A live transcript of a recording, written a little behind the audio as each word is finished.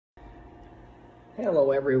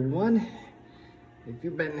Hello everyone. If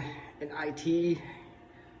you've been in IT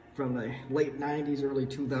from the late 90s, early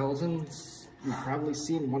 2000s, you've probably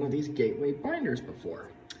seen one of these gateway binders before.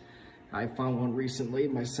 I found one recently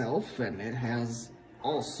myself and it has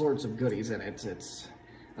all sorts of goodies in it.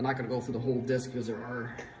 I'm not going to go through the whole disc because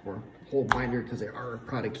or whole binder because there are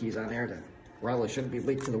product keys on there that probably shouldn't be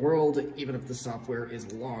leaked to the world, even if the software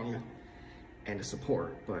is long and to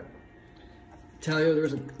support. But tell you,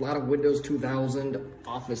 there's a lot of Windows 2000,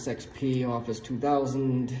 Office XP, Office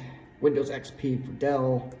 2000, Windows XP for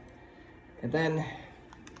Dell, and then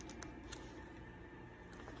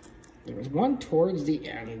there was one towards the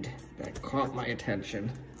end that caught my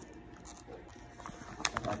attention.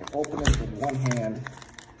 If I can open it with one hand,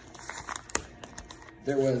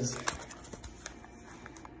 there was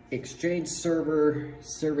Exchange Server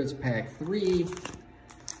Service Pack 3,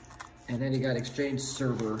 and then you got Exchange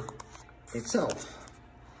Server itself.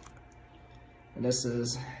 And this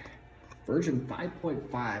is version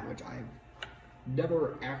 5.5, which I've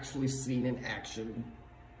never actually seen in action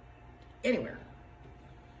anywhere.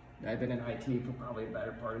 I've been in IT for probably the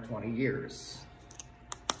better part of 20 years.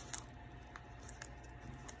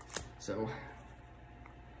 So,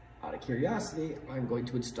 out of curiosity, I'm going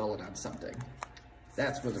to install it on something.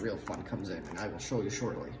 That's where the real fun comes in, and I will show you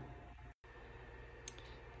shortly.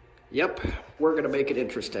 Yep, we're gonna make it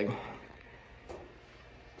interesting.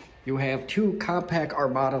 You have two Compaq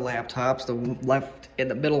Armada laptops, the left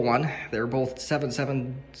and the middle one. They're both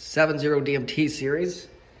 7770 DMT series.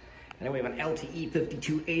 And then we have an LTE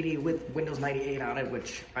 5280 with Windows 98 on it,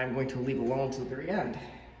 which I'm going to leave alone to the very end.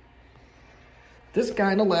 This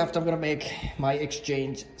guy on the left, I'm going to make my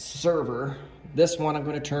Exchange server. This one I'm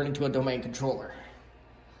going to turn into a domain controller.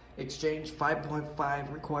 Exchange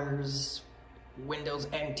 5.5 requires Windows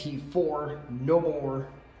NT4, no more,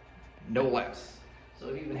 no less. So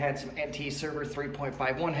if you even had some NT Server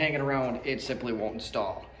 3.51 hanging around, it simply won't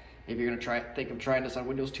install. If you're going to think of trying this on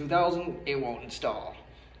Windows 2000, it won't install.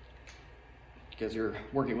 Because you're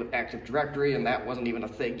working with Active Directory, and that wasn't even a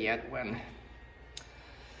thing yet when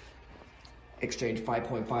Exchange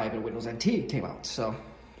 5.5 and Windows NT came out. So,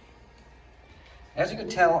 as you can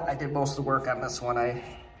tell, I did most of the work on this one. I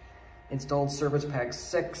installed Service Pack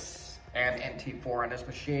 6 and NT4 on this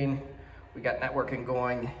machine. We got networking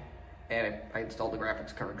going, and I installed the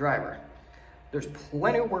graphics card driver. There's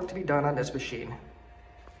plenty of work to be done on this machine,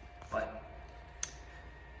 but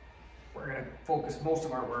we're gonna focus most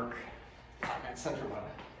of our work on that center one.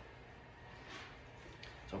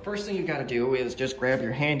 So first thing you gotta do is just grab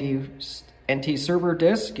your handy NT server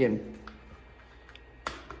disk and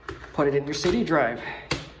put it in your CD drive.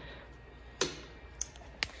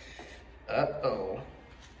 Uh-oh,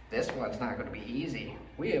 this one's not gonna be easy.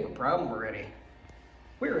 We have a problem already.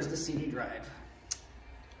 Where is the CD drive?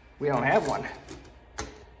 We don't have one.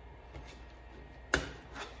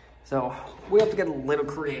 So we have to get a little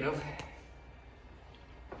creative.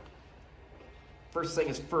 First thing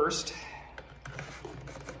is first,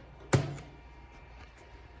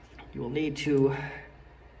 you will need to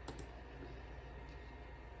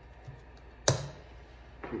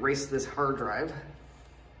erase this hard drive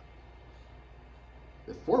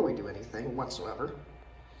before we do anything whatsoever.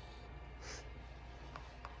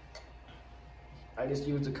 I just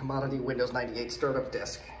used a commodity Windows 98 startup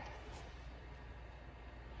disk.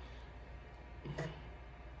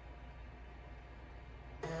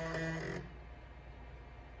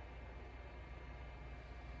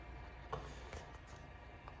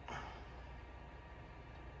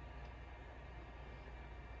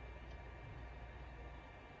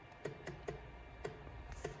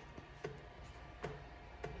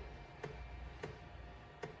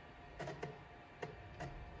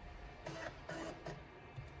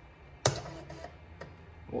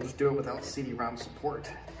 We'll just do it without CD-ROM support.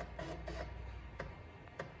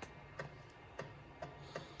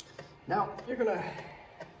 Now, you're gonna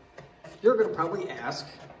probably ask,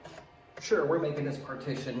 sure, we're making this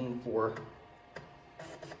partition for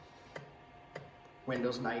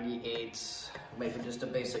Windows 98, making just a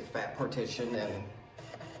basic fat partition, and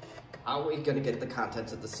how are we gonna get the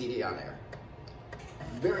contents of the CD on there?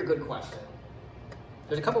 Very good question.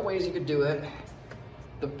 There's a couple ways you could do it.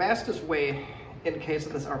 The fastest way, in the case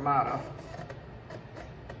of this Armada,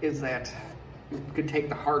 is that you could take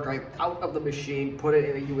the hard drive out of the machine, put it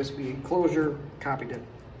in a USB enclosure, copy the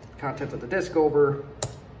contents of the disk over,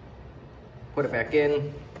 put it back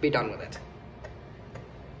in, be done with it.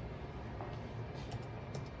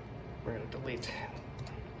 We're going to delete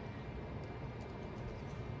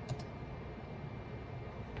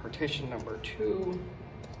partition number 2.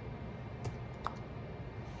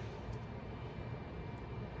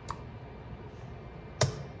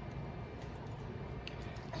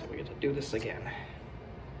 do this again.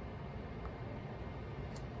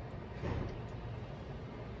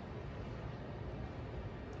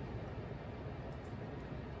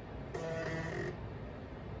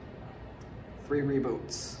 Three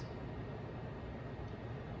reboots.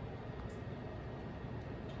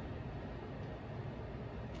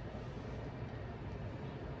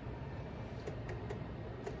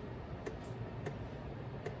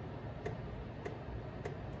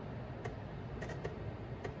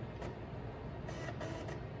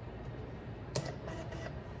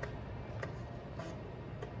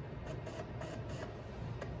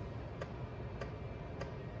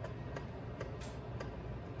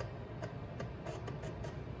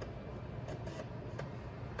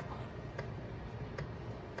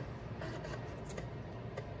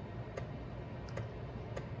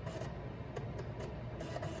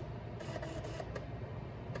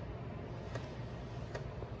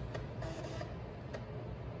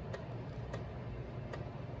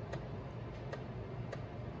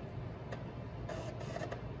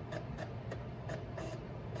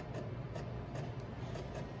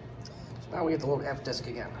 Now we have to load F disk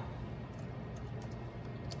again.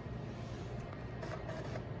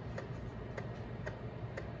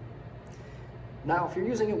 Now, if you're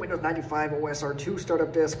using a Windows 95 OSR2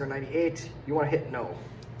 startup disk or 98, you want to hit no,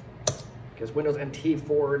 because Windows NT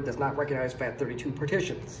 4 does not recognize FAT32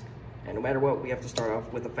 partitions, and no matter what, we have to start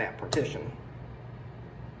off with a FAT partition.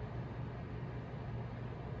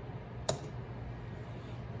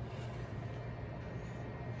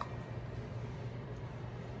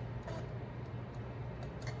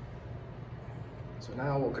 So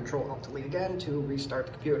now we'll Control Alt Delete again to restart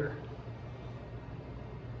the computer.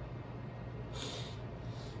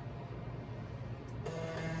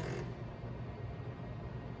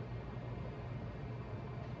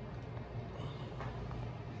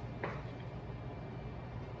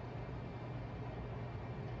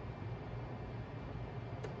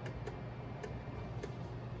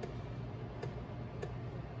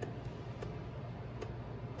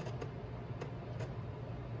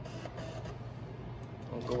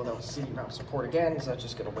 Go without CD-ROM support again, because that's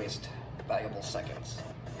just going to waste valuable seconds.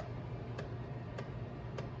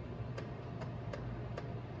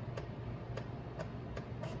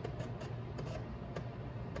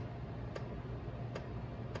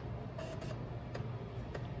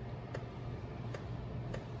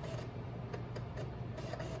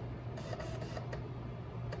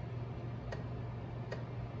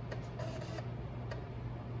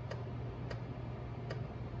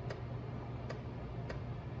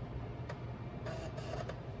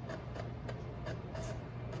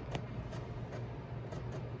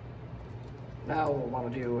 Now we'll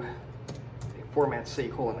want to do a format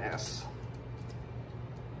C:S.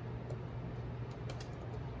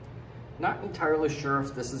 Not entirely sure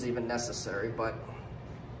if this is even necessary, but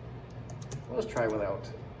let's try without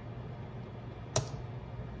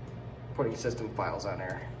putting system files on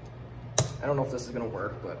there. I don't know if this is going to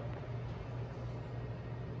work, but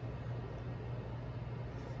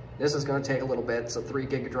this is going to take a little bit. It's a 3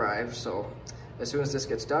 gig drive, so as soon as this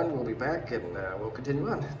gets done, we'll be back and we'll continue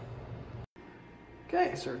on.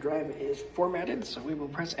 Okay, so our drive is formatted, so we will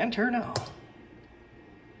press enter now.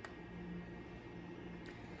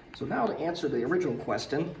 So now to answer the original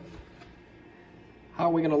question, how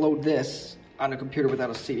are we going to load this on a computer without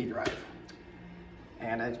a CD drive?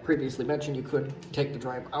 And as previously mentioned, you could take the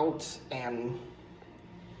drive out and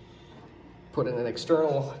put in an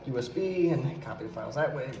external USB and copy the files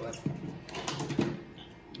that way, but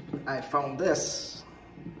I found this,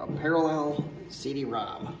 a parallel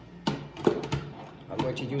CD-ROM. I'm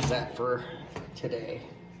going to use that for today.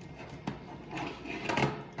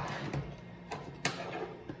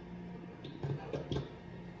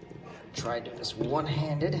 Try to do this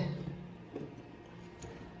one-handed.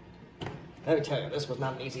 Let me tell you, this was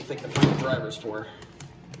not an easy thing to find drivers for.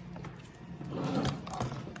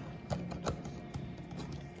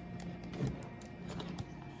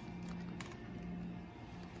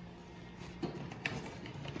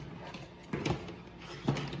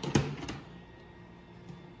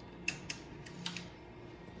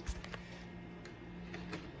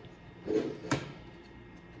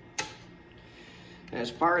 As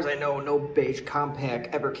far as I know, no beige Compaq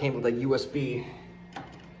ever came with a USB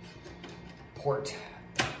port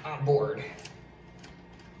on board.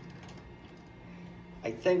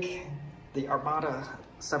 I think the Armada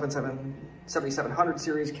 7700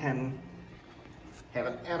 series can have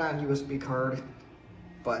an add-on USB card,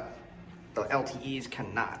 but the LTEs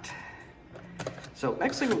cannot. So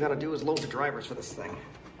next thing we've got to do is load the drivers for this thing.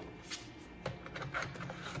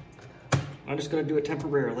 I'm just going to do it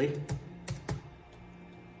temporarily.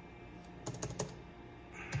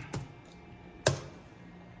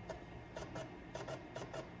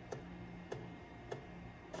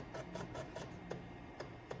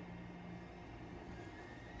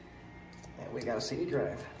 we got a CD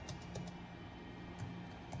drive.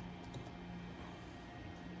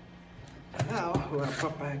 Now we're going to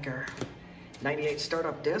put back our 98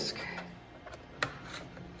 startup disk.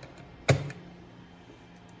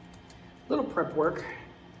 Little prep work.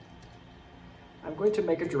 I'm going to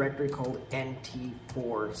make a directory called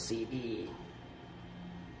NT4CD.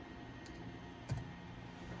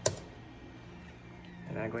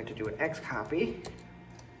 And I'm going to do an X copy.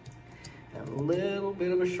 And a little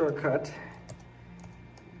bit of a shortcut.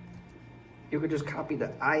 You could just copy the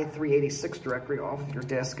I386 directory off of your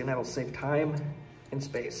disk and that'll save time and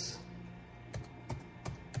space.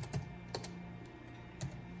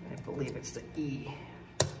 I believe it's the E.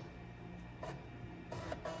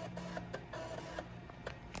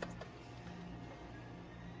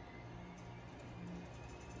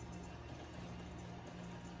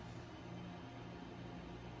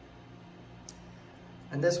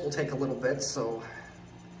 And this will take a little bit, so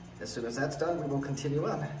as soon as that's done, we will continue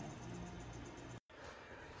on.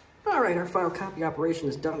 All right, our file copy operation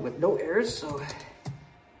is done with no errors, so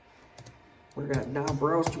we're gonna now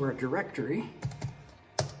browse to our directory.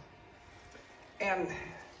 And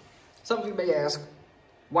some of you may ask,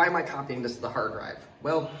 why am I copying this to the hard drive?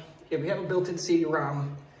 Well, if you have a built-in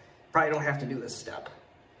CD-ROM, probably don't have to do this step.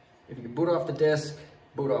 If you can boot off the disk,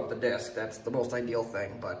 boot off the disk. That's the most ideal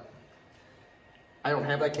thing, but I don't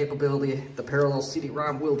have that capability. The parallel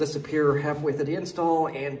CD-ROM will disappear halfway through the install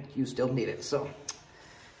and you still need it. So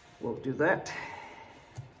we'll do that.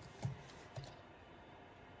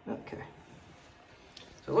 Okay.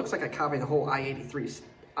 So it looks like I copied the whole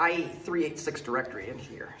I386 directory in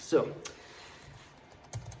here. So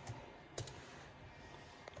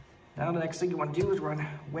now the next thing you want to do is run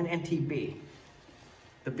WinNTB.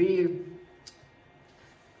 The B,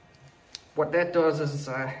 what that does is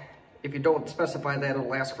if you don't specify that,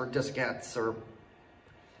 it'll ask for diskettes,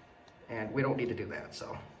 and we don't need to do that,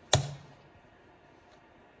 so.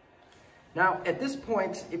 Now, at this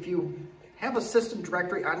point, if you have a system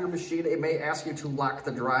directory on your machine, it may ask you to lock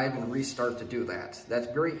the drive and restart to do that. That's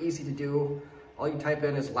very easy to do. All you type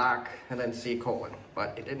in is lock and then C:,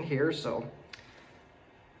 but it didn't here, so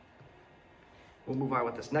we'll move on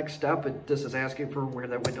with this next step. This is asking for where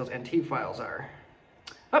the Windows NT files are.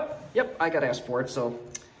 Oh, yep, I got asked for it, so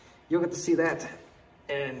you'll get to see that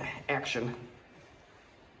in action.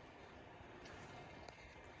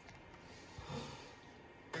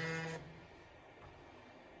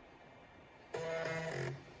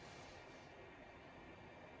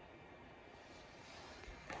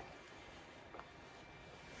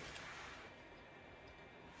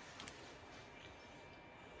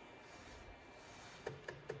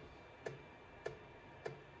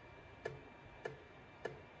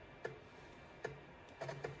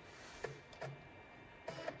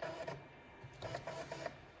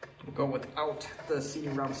 We'll go without the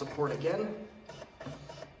CD-ROM support again.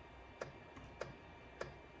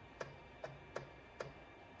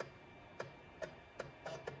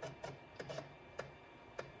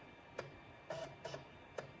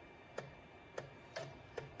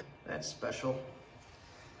 That's special.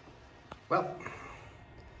 Well,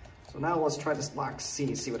 so now let's try this lock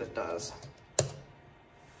C, see what it does.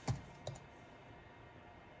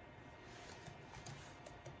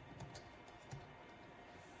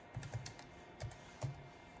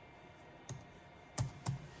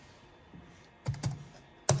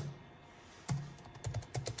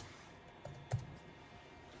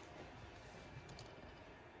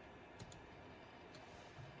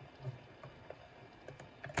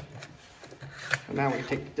 And now we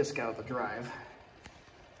take the disk out of the drive.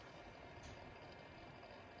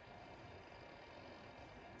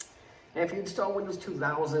 And if you install Windows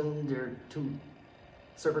 2000 or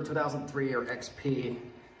Server 2003 or XP,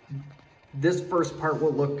 this first part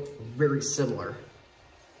will look very similar.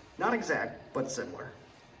 Not exact, but similar.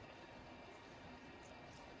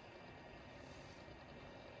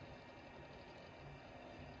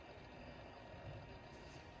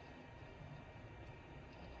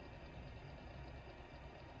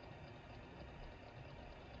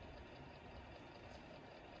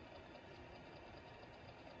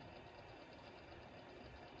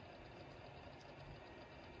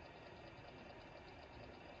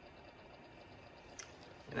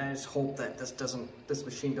 And I just hope that this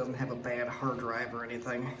machine doesn't have a bad hard drive or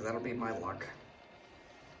anything. That'll be my luck.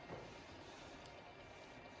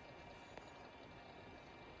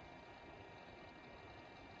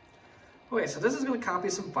 Okay, so this is going to copy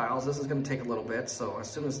some files. This is going to take a little bit. So as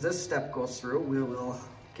soon as this step goes through, we will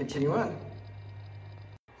continue on.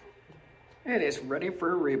 It is ready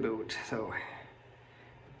for a reboot. So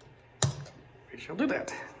we shall do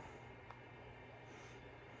that.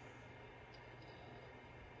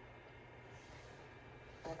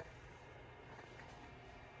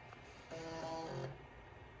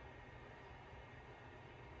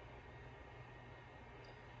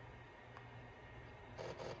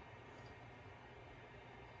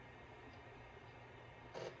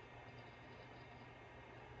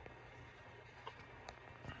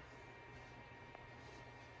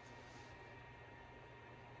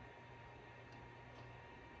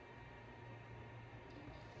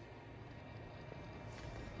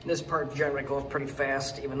 This part generally goes pretty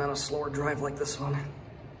fast, even on a slower drive like this one.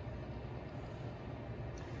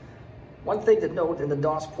 One thing to note in the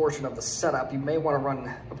DOS portion of the setup, you may want to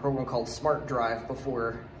run a program called Smart Drive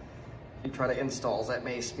before you try to install. That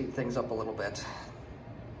may speed things up a little bit.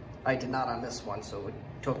 I did not on this one, so it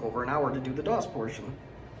took over an hour to do the DOS portion.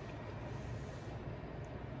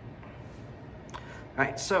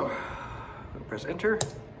 Alright, so I'll press enter.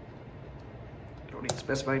 Don't need to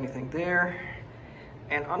specify anything there.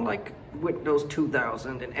 And unlike Windows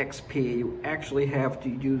 2000 and XP, you actually have to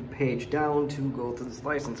use page down to go through this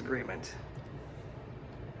license agreement.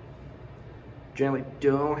 Generally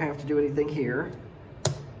don't have to do anything here.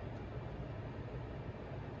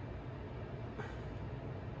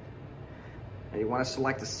 And you want to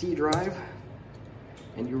select the C drive,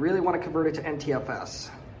 and you really want to convert it to NTFS.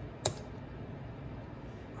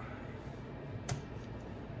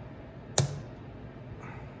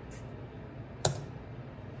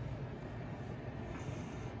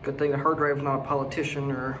 Good thing the hard drive is not a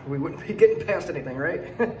politician, or we wouldn't be getting past anything, right?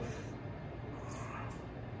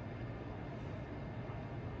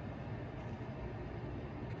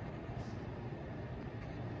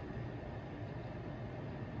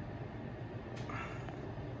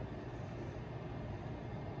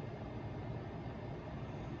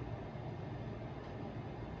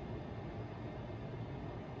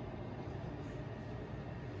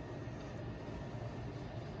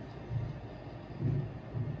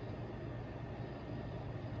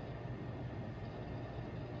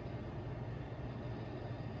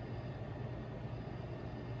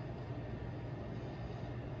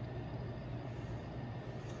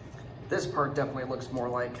 This part definitely looks more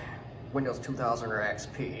like Windows 2000 or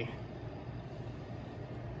XP.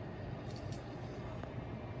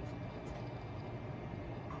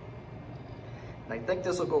 And I think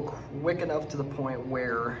this will go quick enough to the point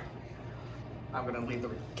where I'm going to leave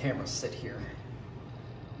the camera sit here.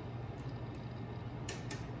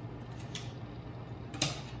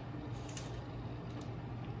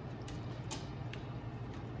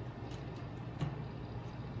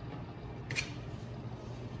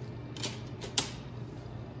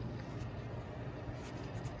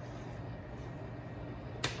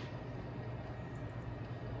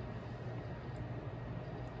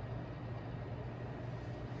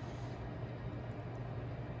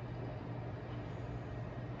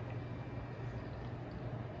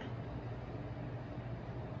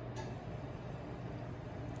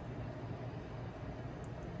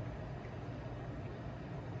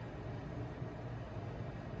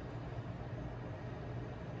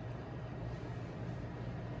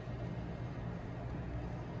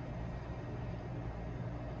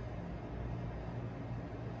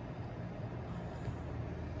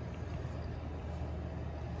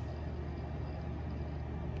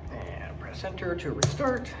 Press enter to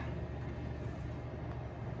restart.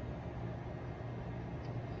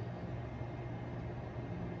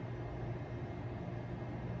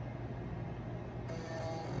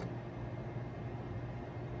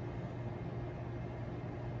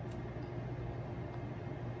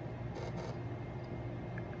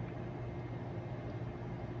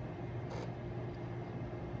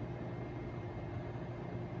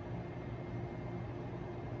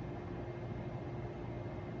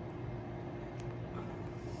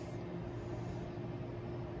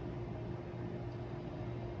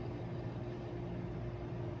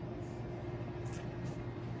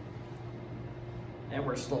 And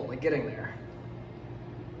we're slowly getting there.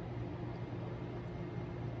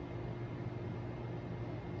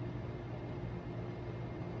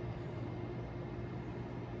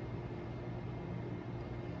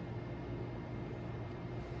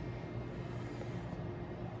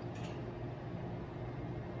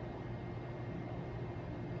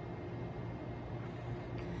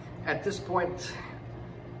 At this point,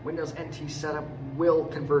 Windows NT setup will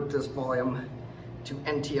convert this volume to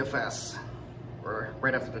NTFS. Or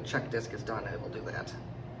right after the check disk is done, it will do that.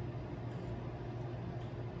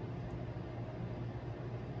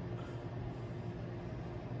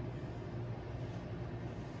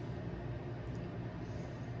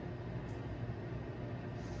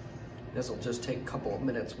 This will just take a couple of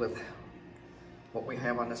minutes with what we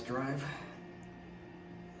have on this drive.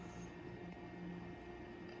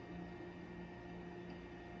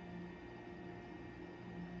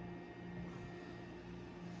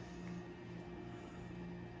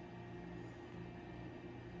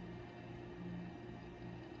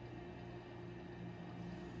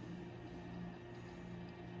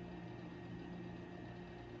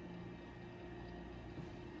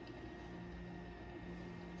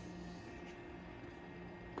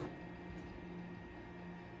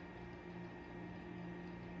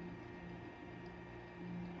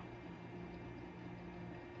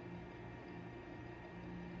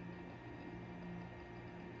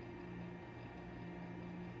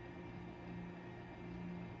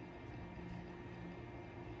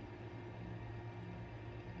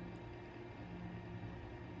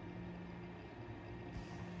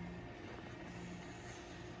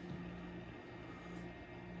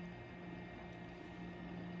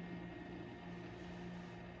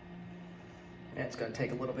 And it's going to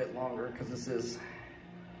take a little bit longer because this is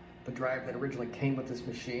the drive that originally came with this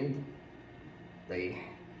machine. The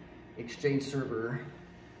Exchange server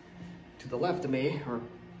to the left of me, or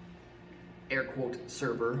air quote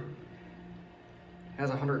server, has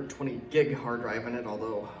a 120 gig hard drive in it,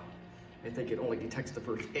 although I think it only detects the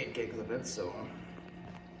first 8 gigs of it, so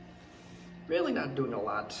really not doing a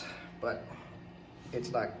lot, but it's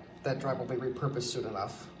not, that drive will be repurposed soon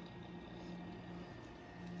enough.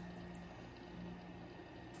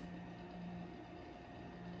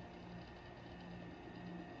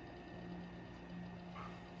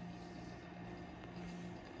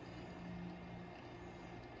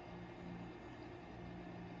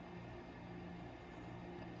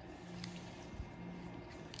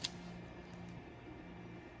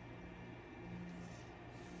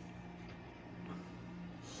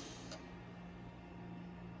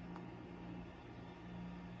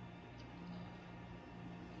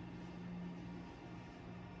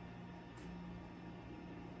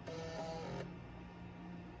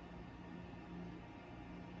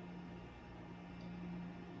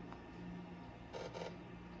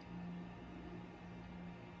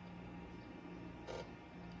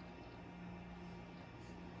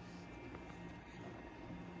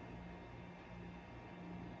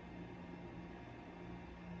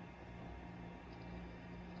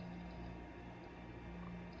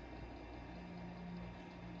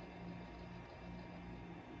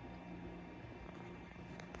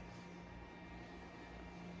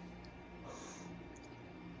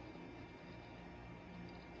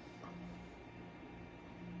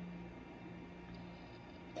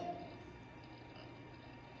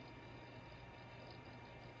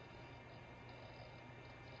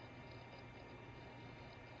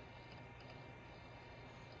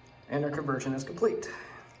 And our conversion is complete.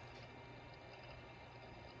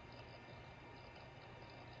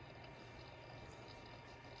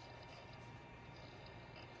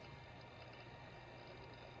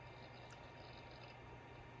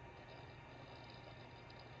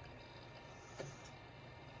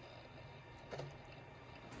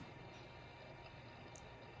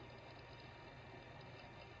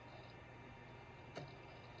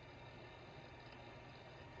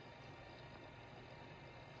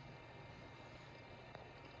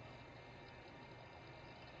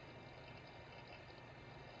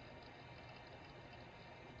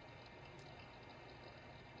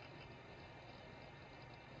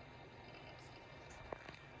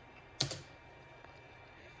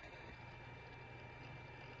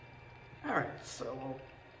 All right, so we'll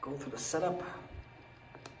go through the setup.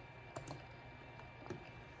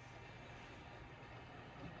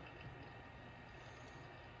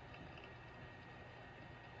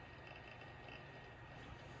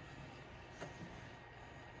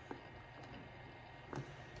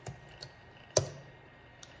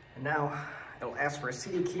 And now it'll ask for a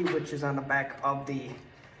CD key, which is on the back of the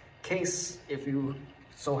case if you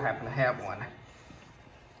so happen to have one.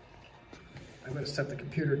 I'm going to set the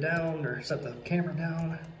computer down, or set the camera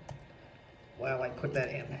down while I put that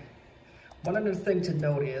in. One other thing to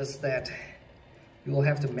note is that you will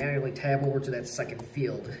have to manually tab over to that second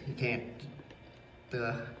field. You can't,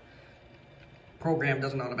 the program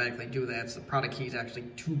doesn't automatically do that, so the product key is actually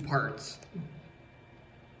 2 parts.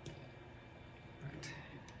 Right.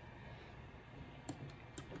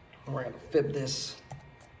 We're going to fib this.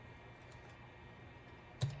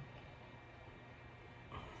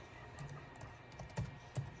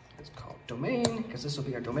 Domain, because this will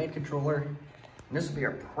be our domain controller, and this will be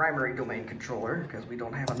our primary domain controller, because we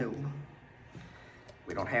don't have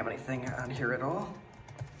anything on here at all.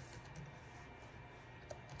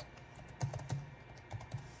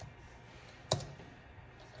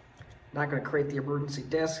 Not going to create the emergency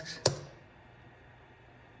disks.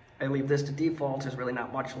 I leave this to default. There's really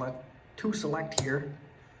not much left to select here.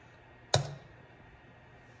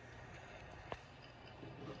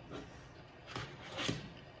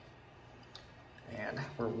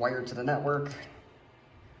 We're wired to the network.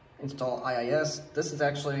 Install IIS. This is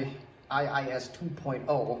actually IIS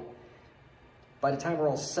 2.0. By the time we're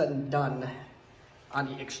all said and done on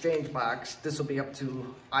the Exchange box, this will be up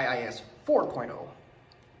to IIS 4.0.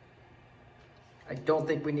 I don't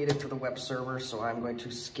think we need it for the web server, so I'm going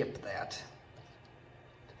to skip that.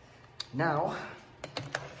 Now,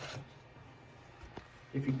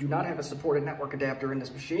 if you do not have a supported network adapter in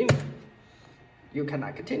this machine, you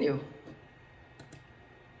cannot continue.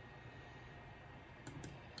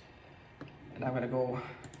 And I'm going to go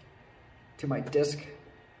to my disk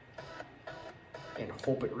and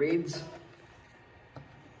hope it reads.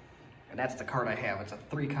 And that's the card I have. It's a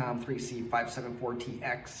 3COM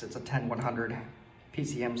 3C574TX. It's a 10100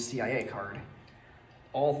 PCM CIA card.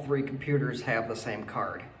 all three computers have the same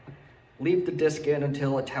card. Leave the disk in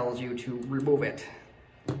until it tells you to remove it.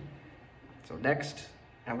 So next,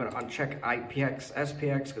 I'm going to uncheck IPX,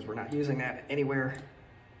 SPX, because we're not using that anywhere.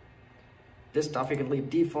 This stuff you can leave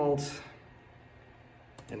defaults,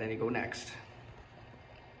 and then you go next.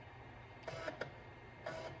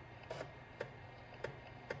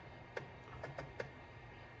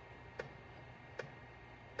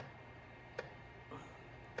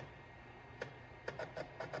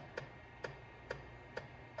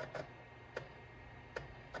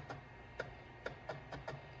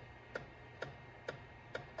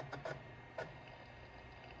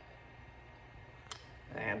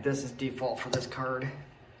 And this is default for this card.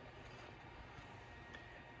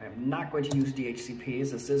 I'm not going to use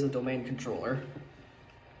DHCPs. This is a domain controller.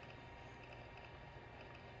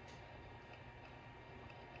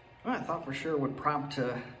 Well, I thought for sure it would prompt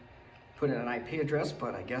to put in an IP address,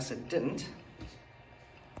 but I guess it didn't.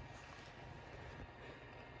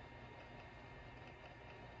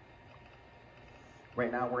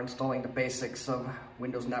 Right now we're installing the basics of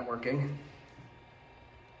Windows networking.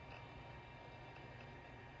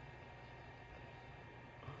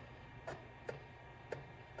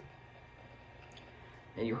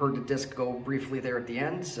 And you heard the disk go briefly there at the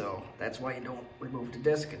end, so that's why you don't remove the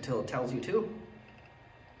disk until it tells you to.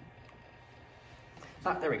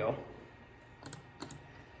 Ah, there we go.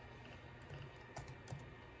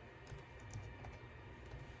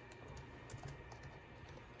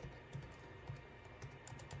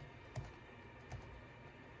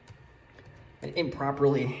 An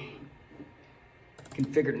improperly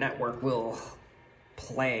configured network will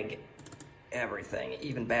plague everything,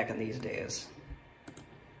 even back in these days.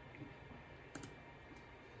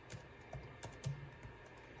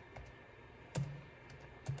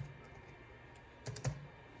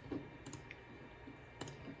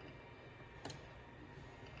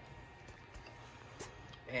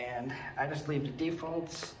 And I just leave the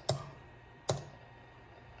defaults,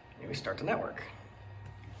 and we start the network.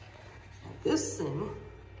 This thing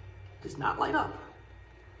does not light up.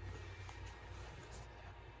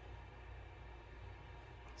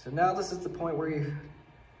 So now this is the point where you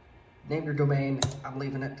name your domain. I'm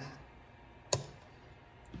leaving it.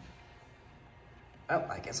 Oh,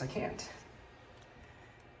 I guess I can't.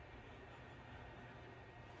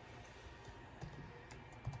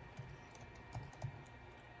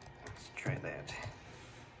 Let's try that.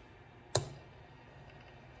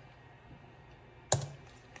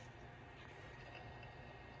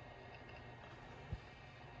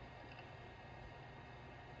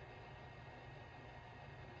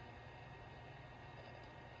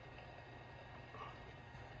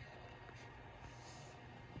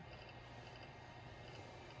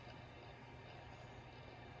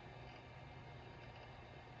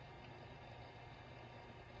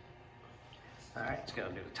 All right, it's gonna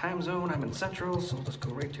do the time zone. I'm in Central, so we'll just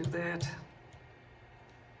go right to that.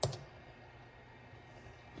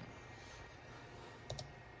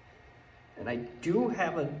 And I do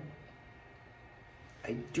have a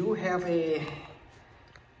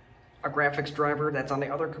graphics driver that's on the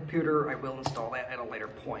other computer. I will install that at a later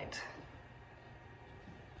point.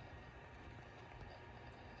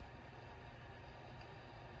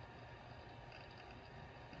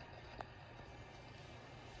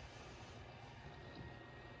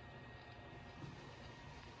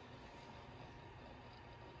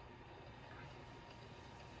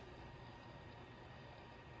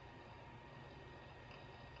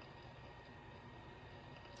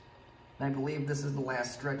 And I believe this is the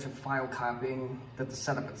last stretch of file copying that the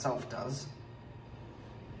setup itself does.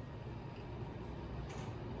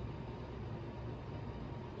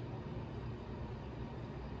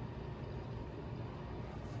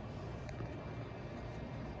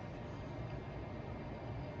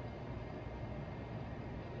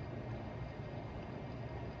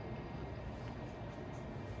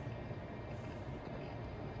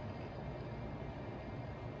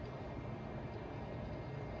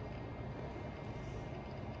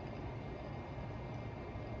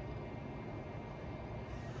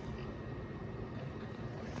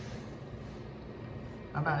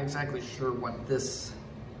 I'm not exactly sure what this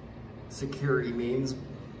security means.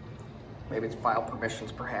 Maybe it's file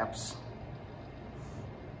permissions, perhaps.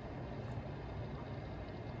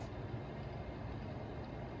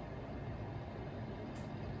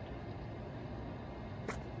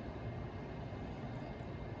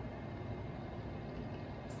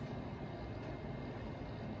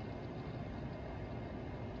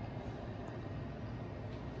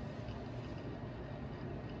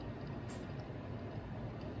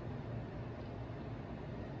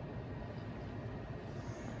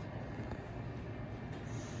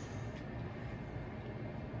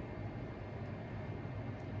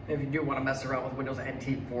 If you do want to mess around with Windows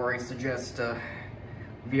NT 4, I suggest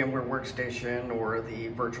VMware Workstation or the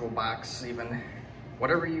VirtualBox even.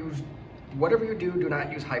 Whatever you do, do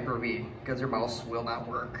not use Hyper-V because your mouse will not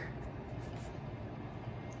work.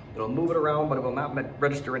 It'll move it around, but it will not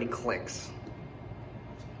register any clicks.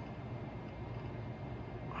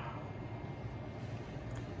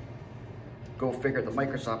 Go figure, the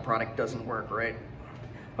Microsoft product doesn't work, right?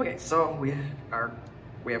 Okay, so we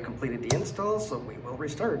have completed the install, so we will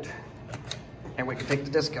restart. And we can take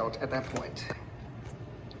the disk out at that point.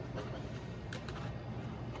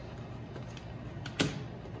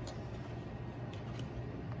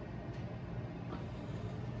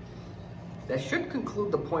 That should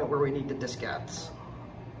conclude the point where we need the diskettes.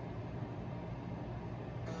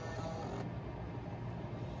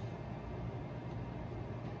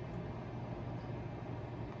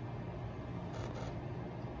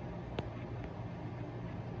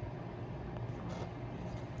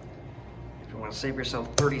 If you want to save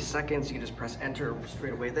yourself 30 seconds, you can just press enter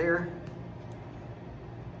straight away there.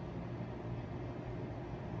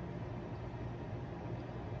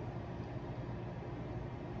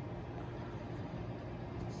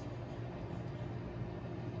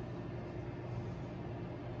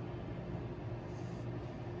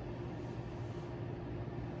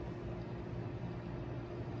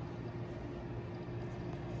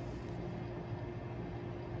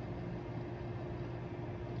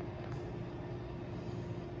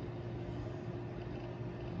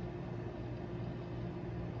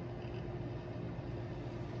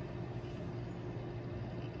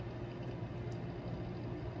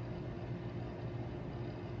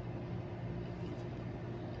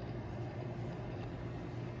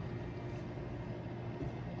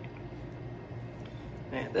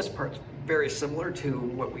 And this part's very similar to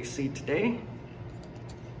what we see today.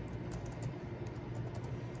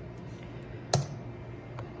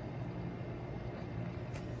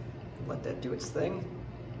 Let that do its thing.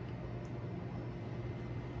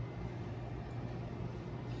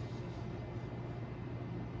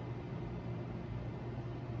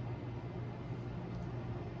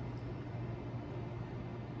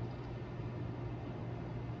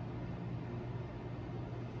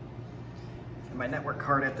 My network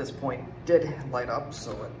card at this point did light up,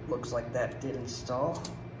 so it looks like that did install.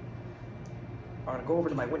 I'm gonna go over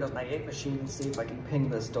to my Windows 98 machine and see if I can ping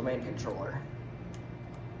this domain controller.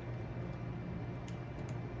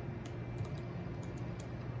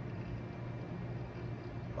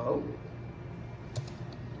 Oh.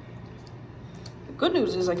 The good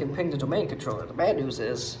news is I can ping the domain controller. The bad news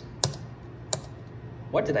is,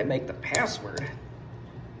 what did I make the password?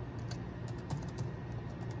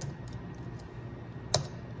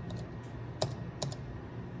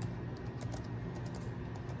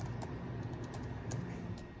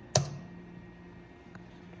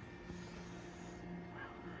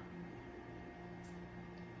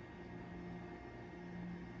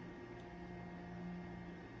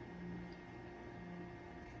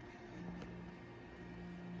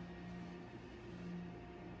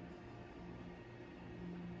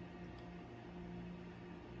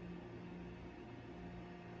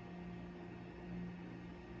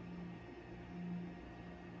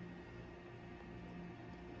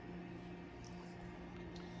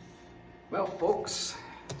 Well, folks,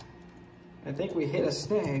 I think we hit a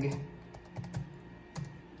snag.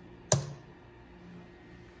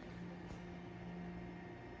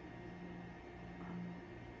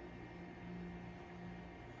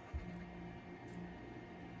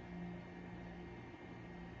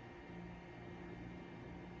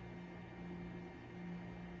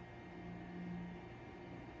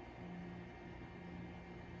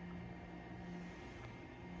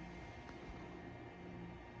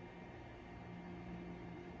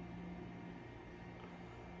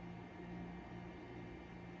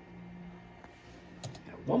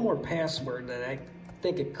 One more password that I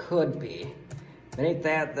think it could be. If it ain't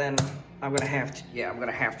that, then I'm gonna have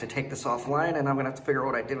to take this offline, and I'm gonna have to figure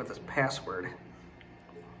out what I did with this password.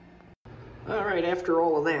 All right, after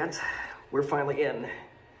all of that, we're finally in.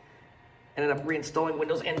 Ended up reinstalling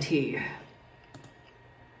Windows NT.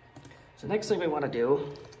 So next thing we want to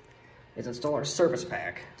do is install our service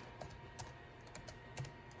pack,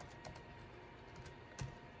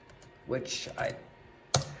 which I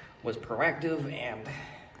was proactive and,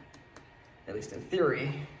 at least in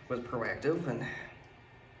theory, was proactive and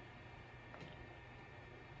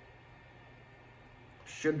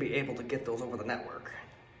should be able to get those over the network.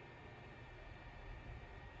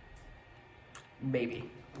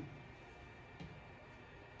 Maybe.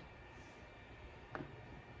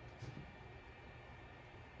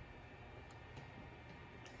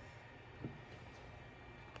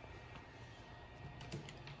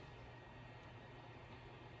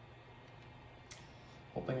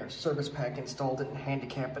 Hoping our service pack installed didn't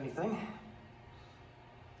handicap anything.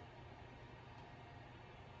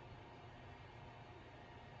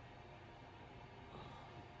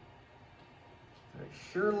 They're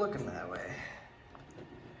sure looking that way.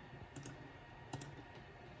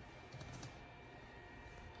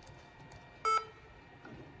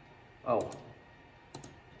 Oh.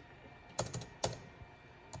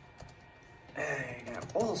 I got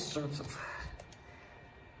all sorts of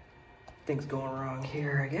things going wrong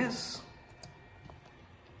here, I guess.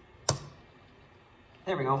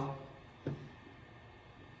 There we go.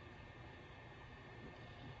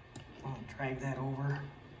 I'll drag that over,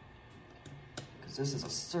 because this is a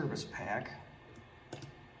service pack.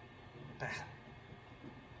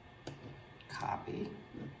 Copy.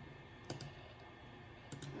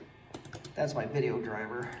 That's my video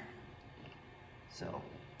driver. So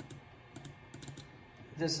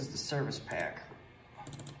this is the service pack.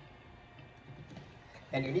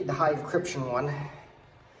 And you need the high encryption one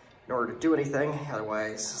in order to do anything,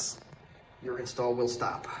 otherwise your install will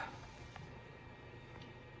stop.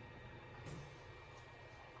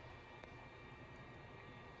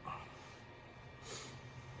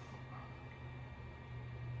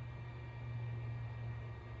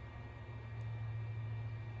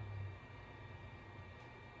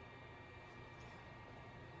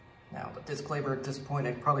 Now, the disclaimer at this point,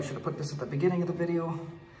 I probably should have put this at the beginning of the video.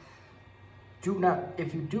 Do not,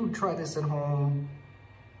 if you do try this at home,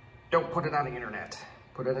 don't put it on the internet.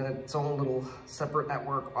 Put it in its own little separate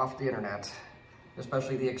network off the internet,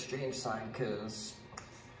 especially the Exchange side, because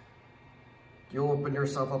you'll open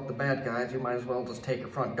yourself up to bad guys. You might as well just take your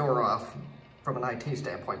front door off from an IT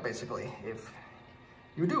standpoint, basically, if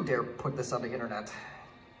you do dare put this on the internet.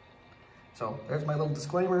 So there's my little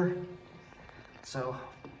disclaimer. So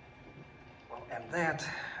we'll end that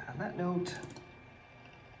on that note.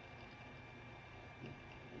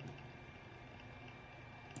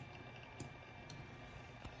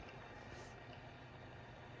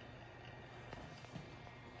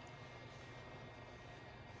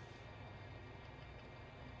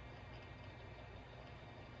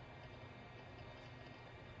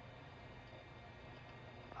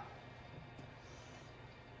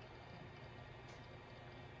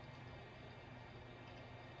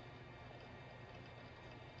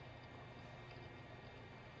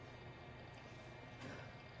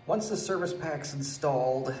 Once the service pack's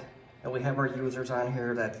installed and we have our users on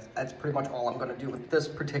here, that's pretty much all I'm going to do with this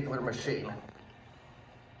particular machine.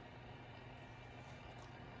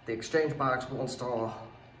 The Exchange box will install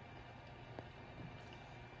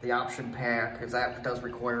the option pack, because that does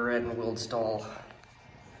require it, and we'll install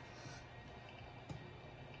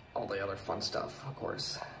all the other fun stuff, of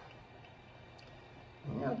course.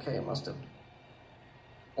 Okay, it must have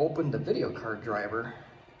opened the video card driver.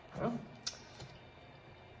 Well,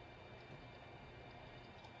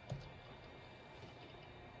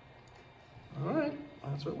 all right,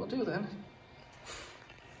 that's what we'll do then.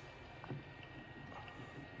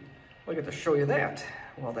 We'll get to show you that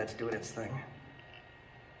while that's doing its thing.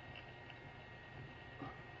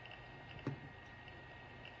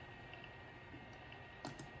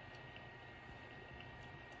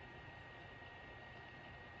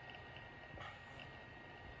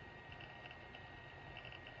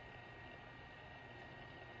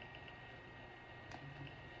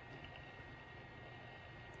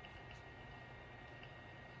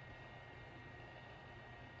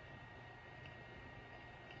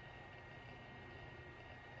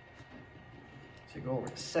 So you go over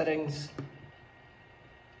to settings,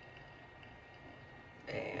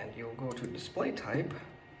 and you'll go to display type.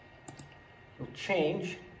 You'll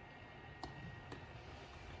change.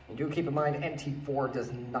 And do keep in mind, NT4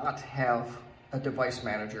 does not have a device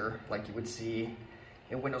manager like you would see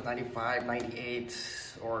in Windows 95,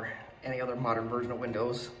 98, or any other modern version of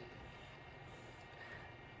Windows.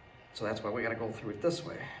 So that's why we gotta go through it this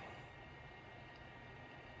way.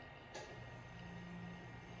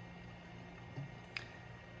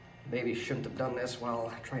 Maybe shouldn't have done this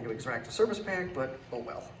while trying to extract the service pack, but oh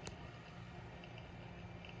well.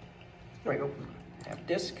 There we go. Have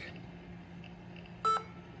disk.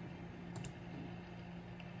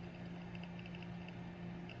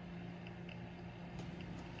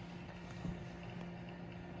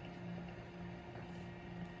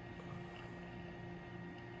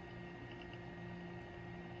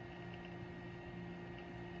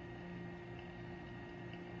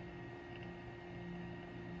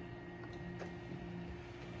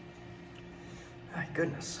 My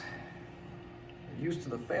goodness. You're used to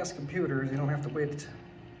the fast computers, you don't have to wait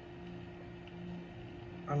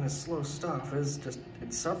on this slow stuff. It's just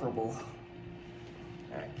insufferable.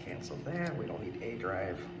 Okay. cancel that. We don't need a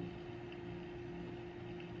drive.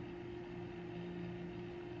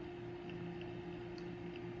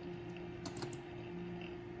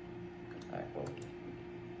 All right, we'll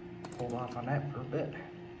hold off on that for a bit.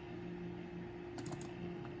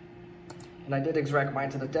 And I did extract mine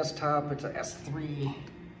to the desktop. It's a S3.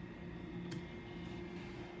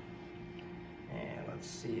 And let's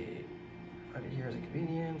see. Right here is a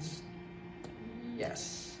convenience.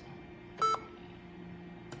 Yes.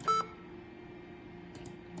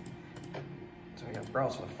 So we gotta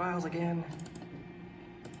browse for the files again.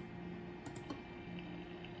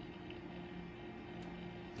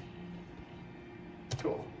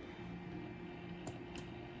 Cool.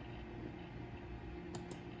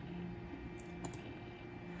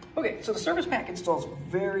 Okay, so the service pack install is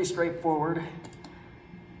very straightforward.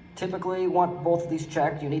 Typically, you want both of these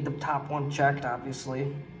checked. You need the top one checked,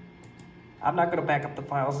 obviously. I'm not gonna back up the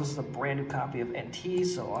files. This is a brand new copy of NT,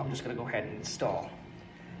 so I'm just gonna go ahead and install.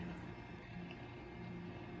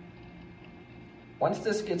 Once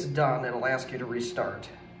this gets done, it'll ask you to restart.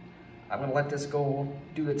 I'm gonna let this go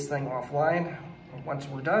do its thing offline. Once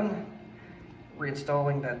we're done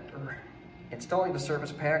reinstalling that, or installing the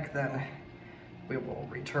service pack, then we will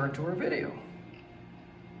return to our video.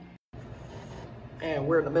 And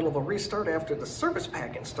we're in the middle of a restart after the service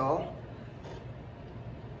pack install.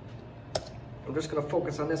 I'm just gonna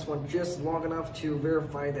focus on this one just long enough to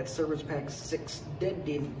verify that service pack 6 did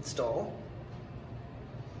install.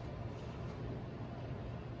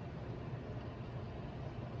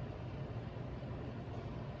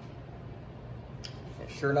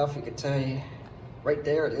 And sure enough, you can tell right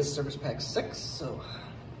there it is service pack 6, so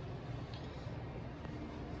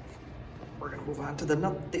we're gonna move on to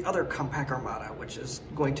the other Compaq Armada, which is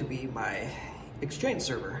going to be my Exchange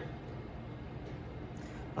server.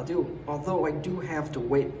 Although I do have to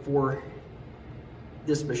wait for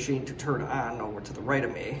this machine to turn on over to the right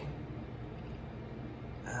of me.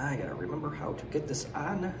 I gotta remember how to get this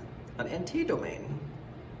on an NT domain.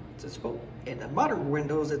 It's in the modern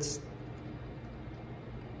Windows, it's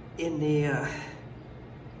in the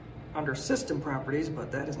under system properties,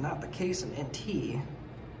 but that is not the case in NT.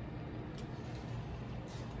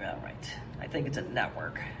 All right, I think it's a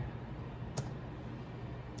network.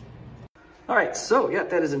 All right, so yeah,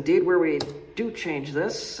 that is indeed where we do change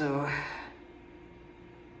this, so.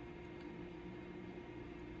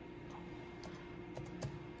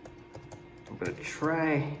 I'm gonna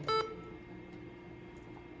try.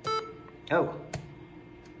 Oh.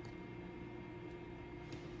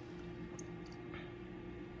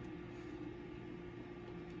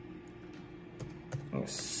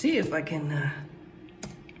 Let's see if I can,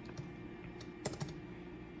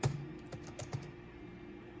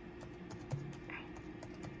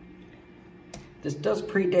 This does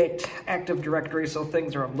predate Active Directory, so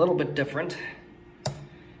things are a little bit different.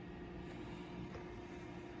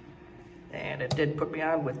 And it did put me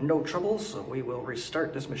on with no trouble, so we will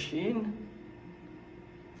restart this machine.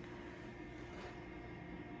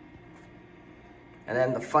 And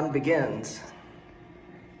then the fun begins.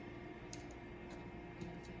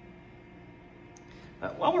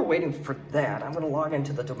 While we're waiting for that, I'm going to log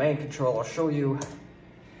into the domain control. I'll show you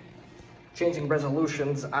changing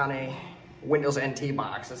resolutions on a Windows NT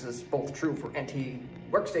box. This is both true for NT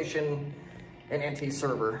Workstation and NT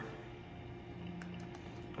Server.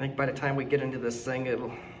 I think by the time we get into this thing,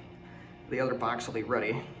 the other box will be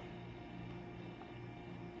ready.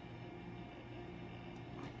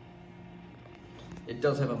 It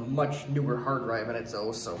does have a much newer hard drive in it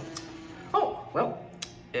though, so. Oh, well,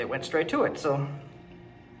 it went straight to it, so.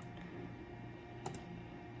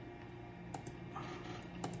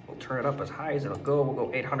 Turn it up as high as it'll go. We'll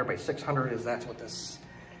go 800 by 600 as that's what this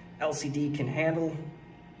LCD can handle.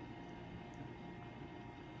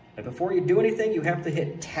 And before you do anything, you have to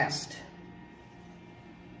hit test.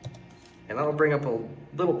 And that'll bring up a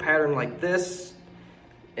little pattern like this.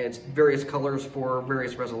 And it's various colors for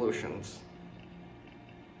various resolutions.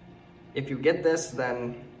 If you get this,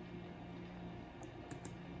 then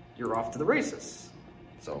you're off to the races.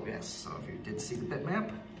 So yes, so if you did see the bitmap,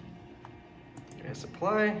 yes,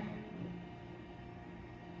 apply.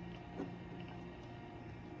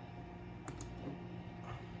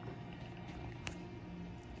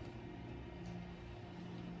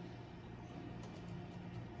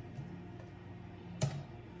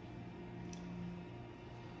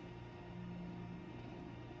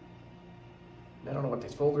 I don't know what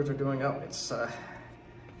these folders are doing. Oh, it's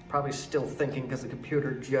probably still thinking because the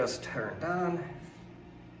computer just turned on.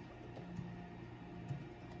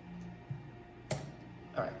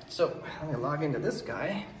 All right, so I'm gonna log into this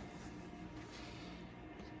guy.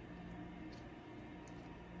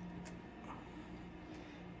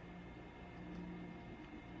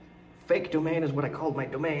 fake domain is what I called my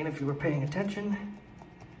domain if you were paying attention.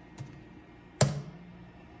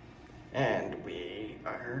 And we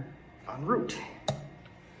are en route.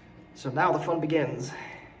 So now the fun begins.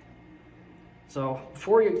 So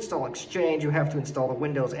before you install Exchange, you have to install the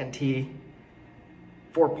Windows NT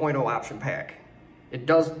 4.0 option pack. It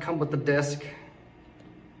does come with the disk.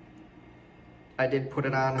 I did put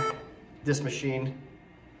it on this machine.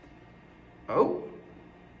 Oh,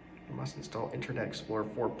 you must install Internet Explorer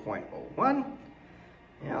 4.01.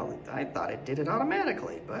 Yeah, I thought it did it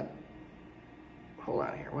automatically, but hold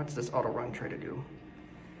on here. What's this auto run try to do?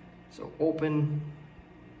 So open.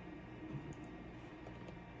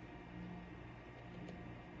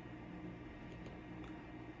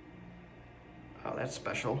 Oh, that's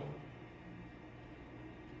special.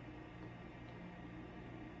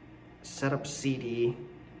 Set up CD.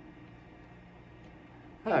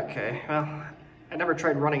 Okay, well, I never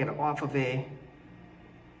tried running it off of a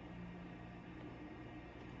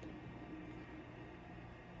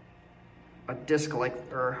disk like,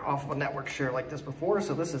 or off of a network share like this before,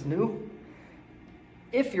 so this is new.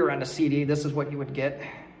 If you're on a CD, this is what you would get.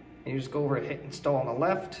 And you just go over and hit install on the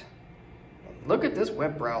left. And look at this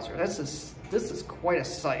web browser. This is quite a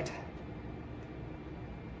sight.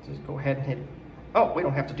 Just go ahead and hit, oh, we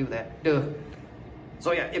don't have to do that, duh.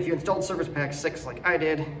 So yeah, if you installed Service Pack 6 like I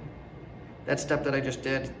did, that step that I just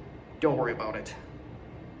did, don't worry about it.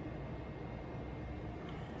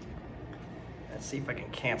 Let's see if I can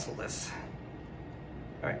cancel this.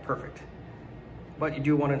 All right, perfect. But you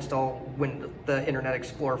do want to install the Internet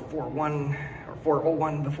Explorer 4.1 or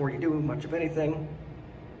 4.01 before you do much of anything.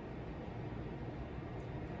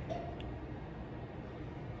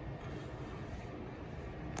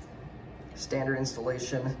 Standard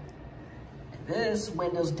installation. This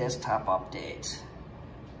Windows desktop update.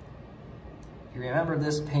 You remember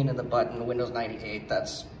this pain in the butt in Windows 98,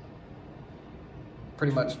 that's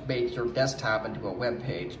pretty much makes your desktop into a web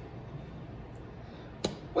page.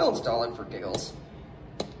 We'll install it for giggles.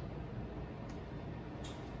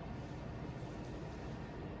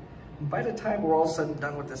 By the time we're all said and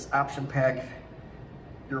done with this option pack,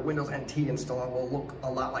 your Windows NT install will look a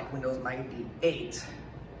lot like Windows 98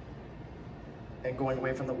 and going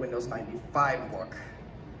away from the Windows 95 look.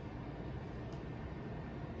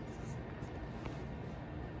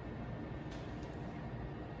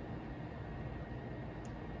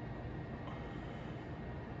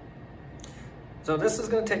 So this is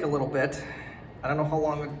going to take a little bit. I don't know how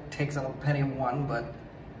long it takes on a Pentium 1, but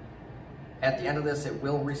at the end of this it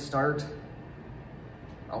will restart.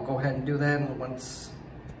 I'll go ahead and do that, and once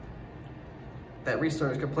that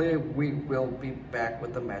restart is completed, we will be back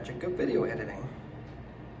with the magic of video editing.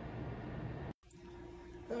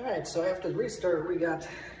 Alright, so after the restart, we got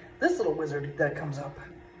this little wizard that comes up.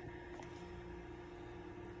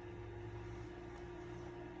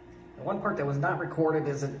 The one part that was not recorded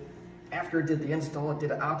is that after it did the install, it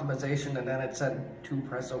did an optimization, and then it said to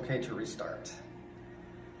press OK to restart.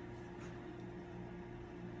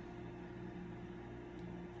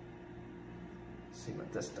 Let's see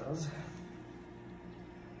what this does.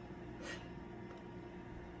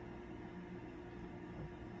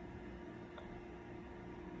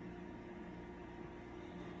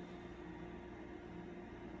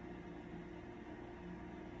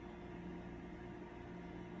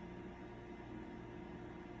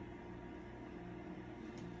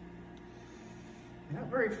 Not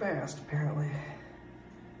very fast, apparently.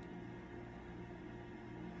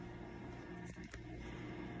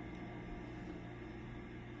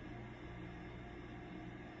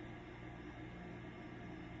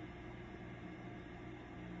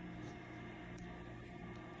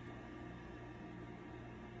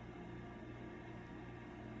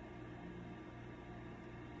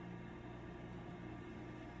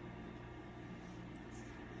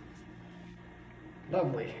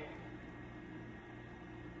 Lovely.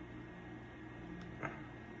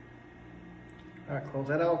 I'll close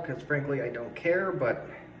that out because frankly I don't care, but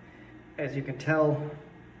as you can tell,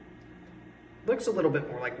 looks a little bit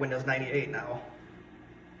more like Windows 98 now.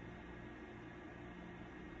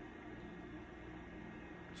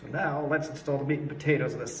 So now let's install the meat and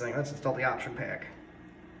potatoes of this thing. Let's install the option pack.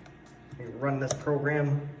 We run this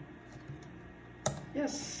program.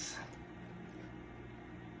 Yes.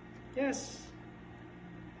 Yes.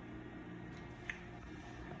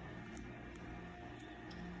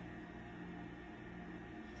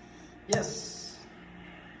 Yes.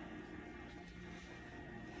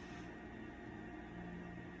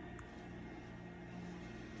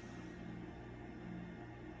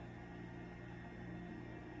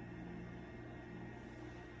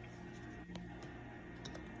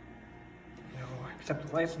 No, accept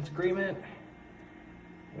the license agreement.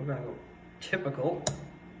 We're gonna go typical.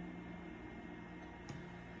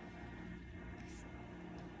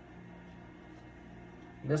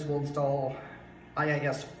 This will install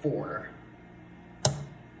IIS 4.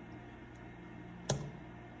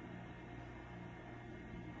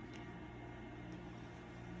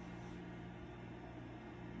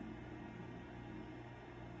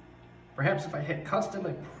 Perhaps if I hit custom,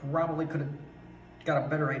 I probably could have got a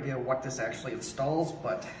better idea of what this actually installs,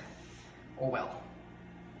 but oh well.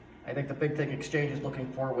 I think the big thing Exchange is looking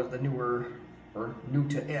for was the newer, or new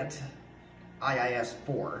to it, IIS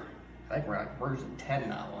 4. I think we're at version 10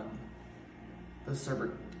 now on this server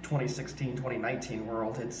 2016, 2019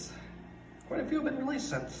 world. It's quite a few have been released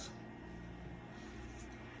since.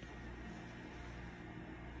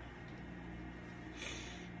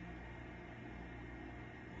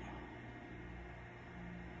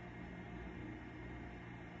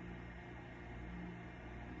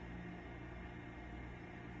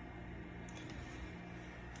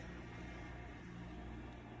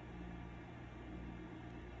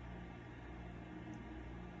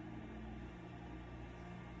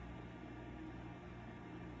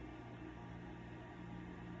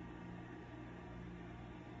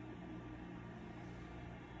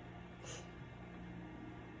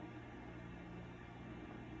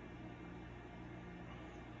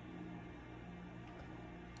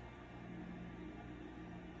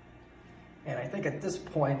 And I think at this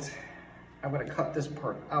point, I'm gonna cut this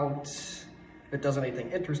part out. If it does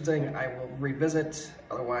anything interesting, I will revisit.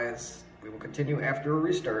 Otherwise, we will continue after a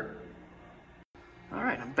restart. All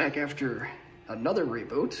right, I'm back after another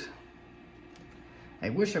reboot. I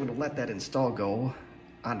wish I would have let that install go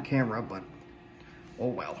on camera, but oh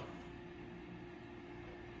well.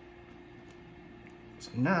 So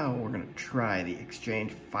now we're gonna try the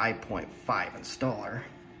Exchange 5.5 installer.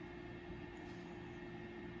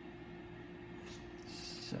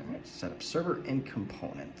 So, all right, set up server and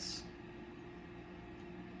components.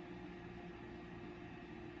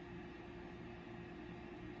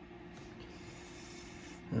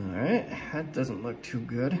 All right, that doesn't look too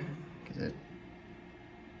good because it.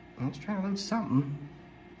 Well, let's try to load something.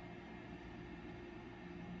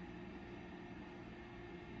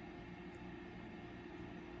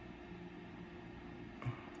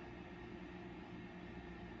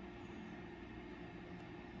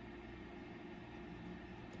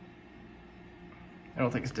 I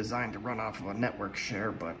don't think it's designed to run off of a network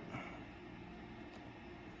share, but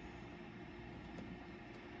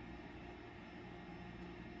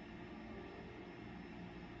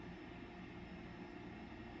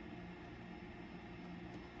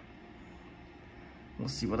we'll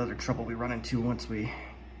see what other trouble we run into once we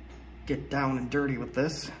get down and dirty with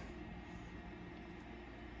this.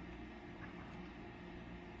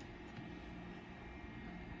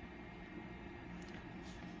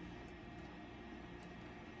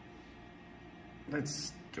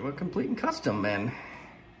 Let's do a complete and custom, man.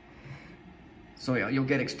 So yeah, you'll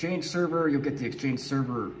get Exchange server, you'll get the Exchange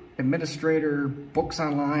server administrator, books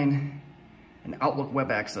online, and Outlook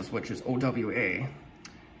web access, which is OWA.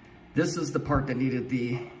 This is the part that needed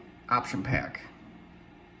the option pack.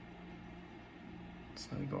 So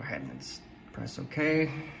let me go ahead and press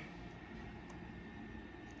OK.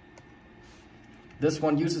 This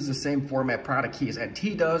one uses the same format product key as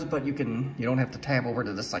NT does, but you don't have to tab over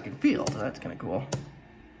to the second field. So that's kind of cool.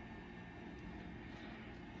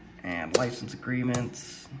 And license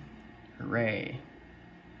agreements, hooray.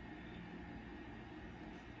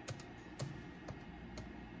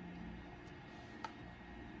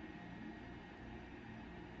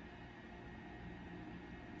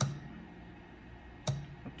 I'll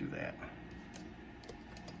do that.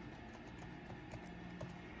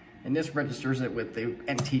 And this registers it with the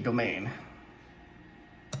NT domain.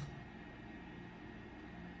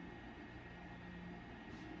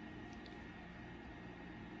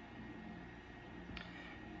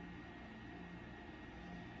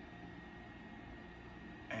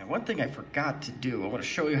 And one thing I forgot to do, I want to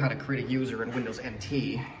show you how to create a user in Windows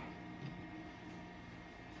NT.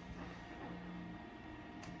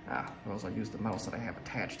 I'll use the mouse that I have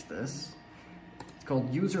attached to this. It's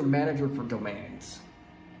called User Manager for Domains.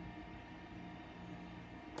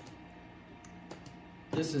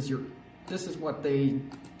 This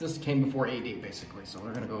came before AD basically. So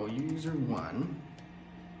we're gonna go user 1.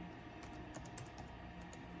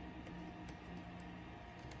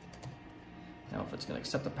 Now if it's gonna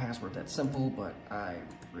accept the password, that's simple, but I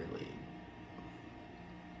really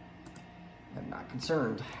am not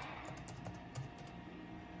concerned.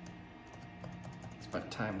 It's by the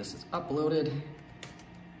time this is uploaded.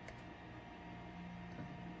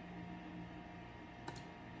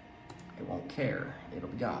 it won't care. It'll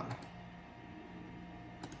be gone.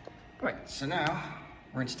 All right, so now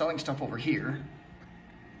we're installing stuff over here.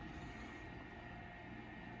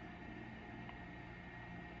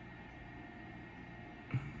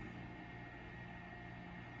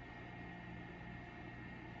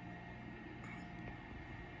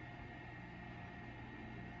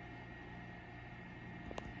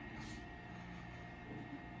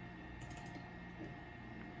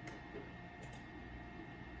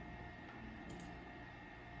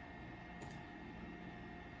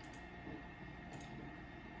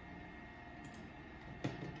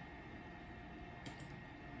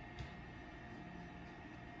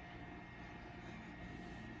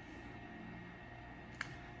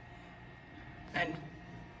 And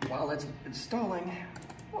while that's installing,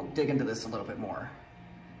 we'll dig into this a little bit more.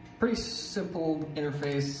 Pretty simple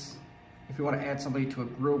interface. If you want to add somebody to a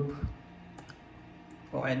group,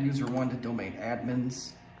 we'll add user 1 to domain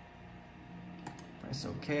admins. Press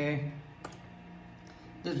OK.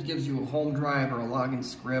 This gives you a home drive or a login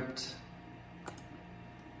script.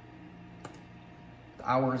 The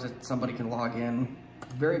hours that somebody can log in.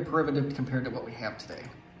 Very primitive compared to what we have today.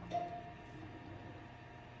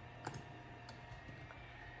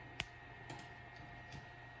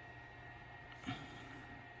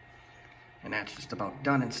 And that's just about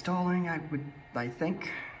done installing, I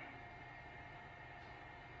think.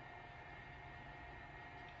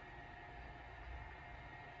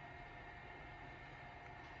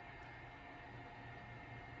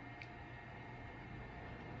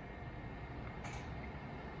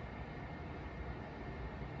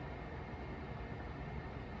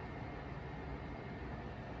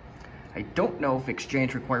 I don't know if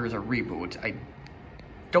Exchange requires a reboot. I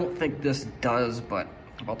don't think this does, but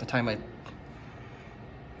about the time I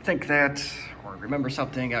think that or remember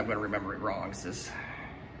something, I'm going to remember it wrong. This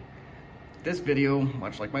video,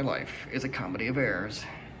 much like my life, is a comedy of errors.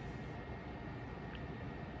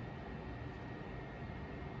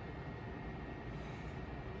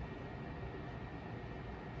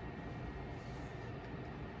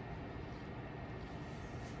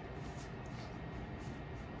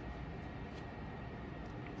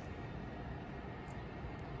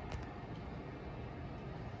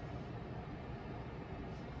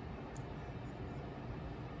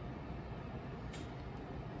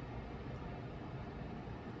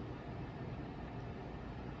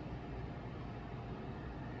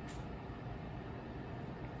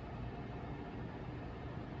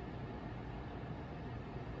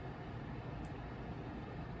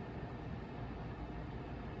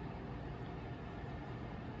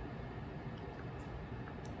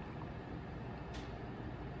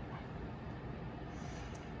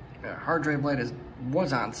 Hard drive light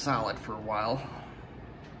was on solid for a while.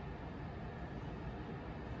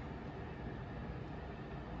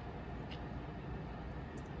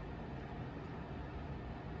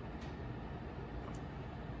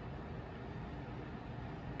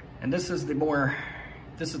 And this is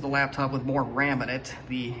the laptop with more RAM in it.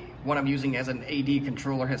 The one I'm using as an AD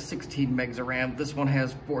controller has 16 megs of RAM. This one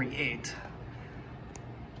has 48.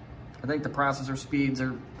 I think the processor speeds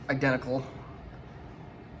are identical.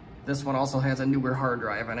 This one also has a newer hard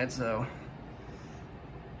drive in it, so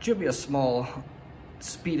should be a small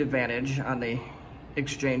speed advantage on the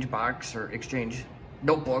Exchange box or Exchange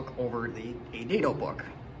notebook over the AD notebook.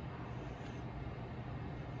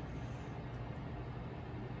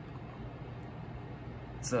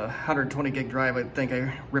 It's a 120 gig drive I think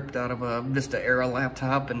I ripped out of a Vista era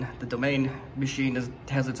laptop, and the domain machine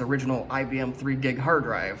has its original IBM 3 gig hard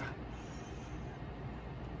drive.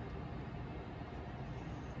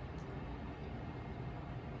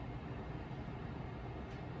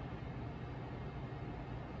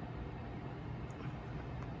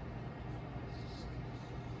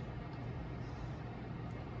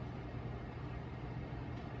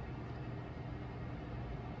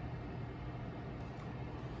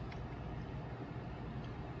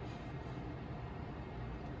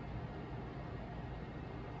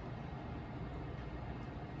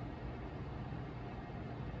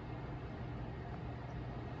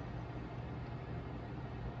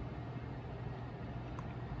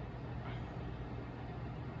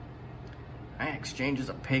 Exchange is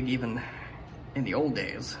a pig even in the old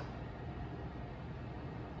days.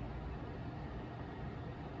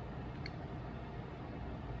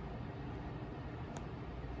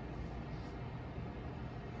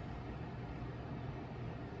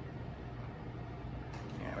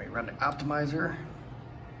 Yeah, we run the optimizer.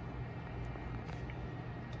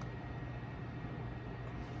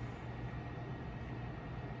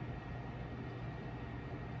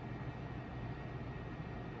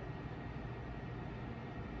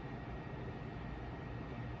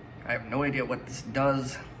 I have no idea what this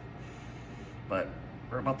does, but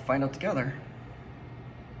we're about to find out together.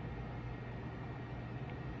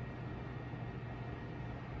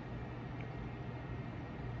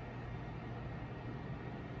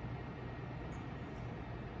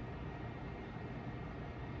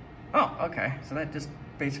 Oh, okay, so that just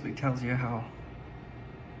basically tells you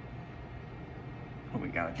what we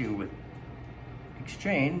gotta do with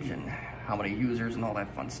Exchange and how many users and all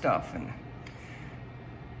that fun stuff. And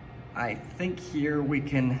I think here we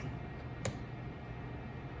can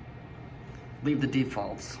leave the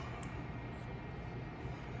defaults.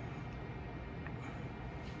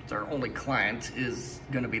 So our only client is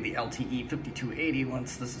gonna be the LTE 5280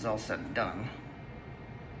 once this is all said and done.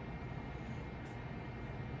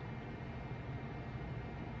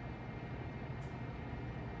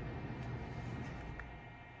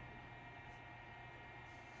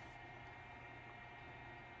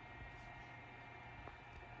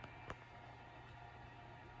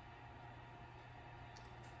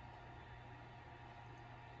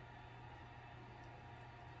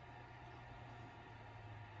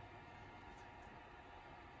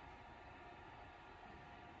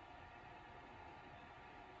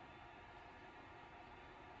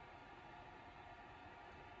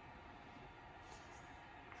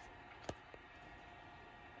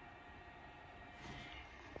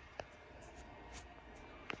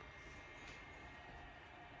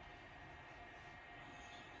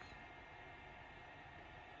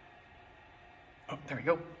 Oh, there we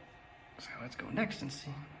go. So let's go next and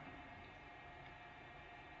see.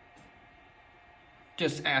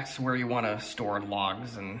 Just asks where you want to store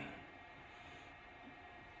logs and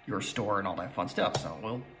your store and all that fun stuff. So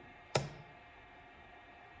we'll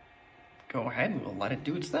go ahead and we'll let it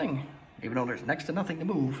do its thing, even though there's next to nothing to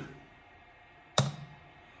move.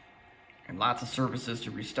 And lots of services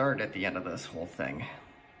to restart at the end of this whole thing.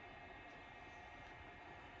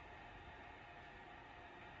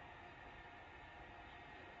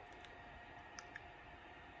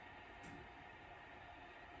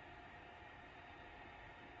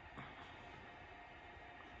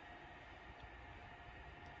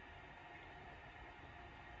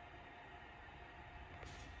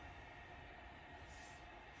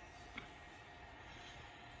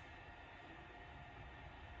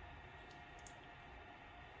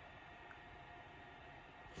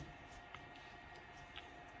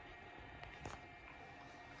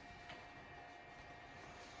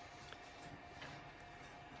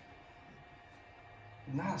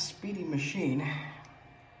 Not a speedy machine.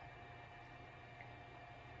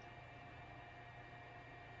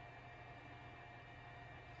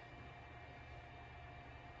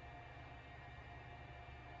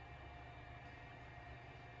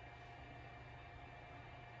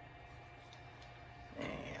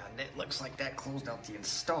 And it looks like that closed out the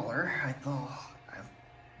installer.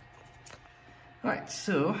 Alright,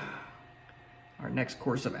 so our next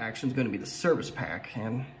course of action is going to be the service pack,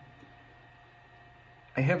 and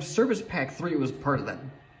I have Service Pack 3 was part of that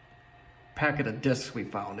packet of discs we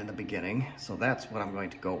found in the beginning, so that's what I'm going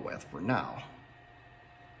to go with for now.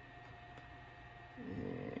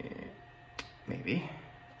 Maybe.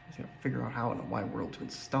 I just gotta figure out how in the wide world to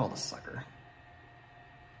install the sucker.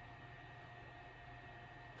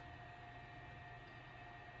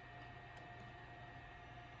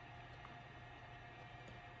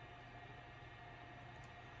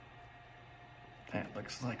 That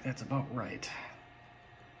looks like that's about right.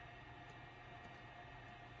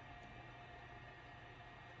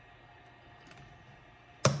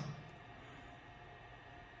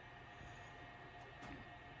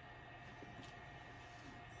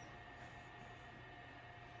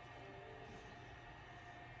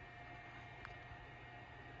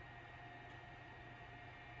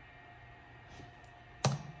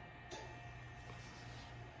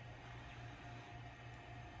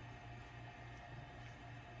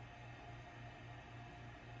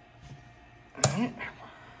 Alright.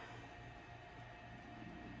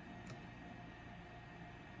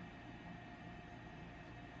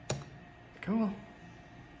 Cool.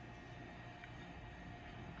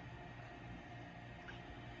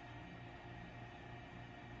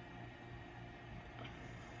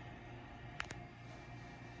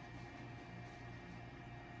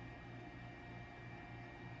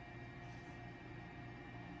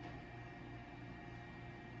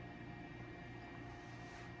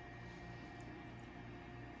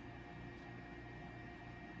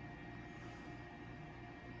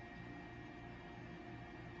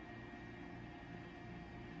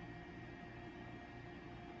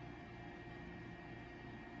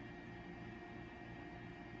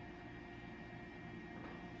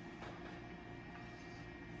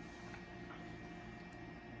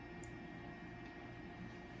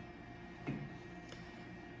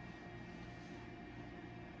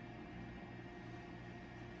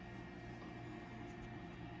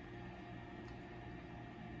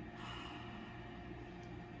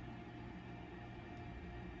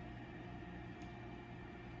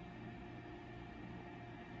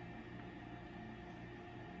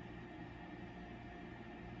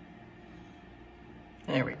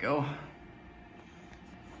 There we go.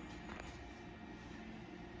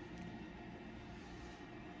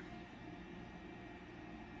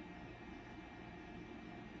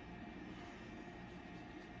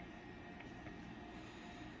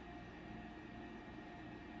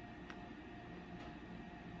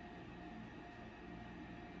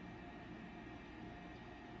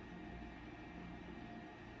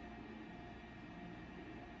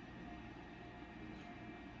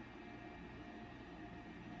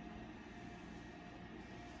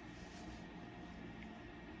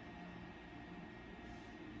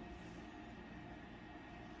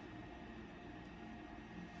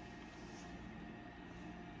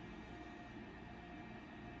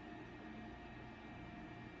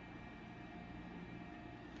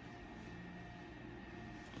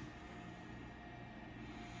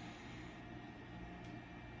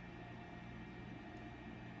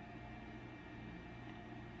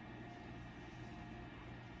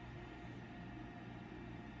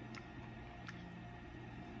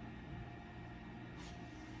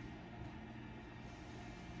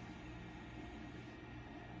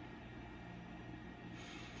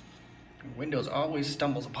 Windows always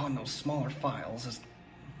stumbles upon those smaller files as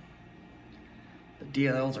the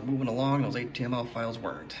DLLs are moving along, those HTML files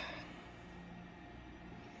weren't.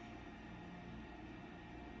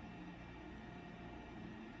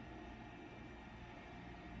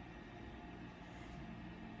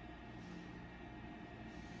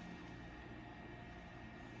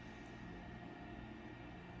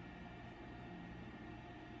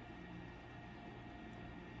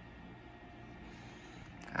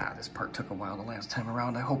 This part took a while the last time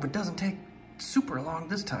around. I hope it doesn't take super long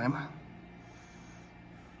this time.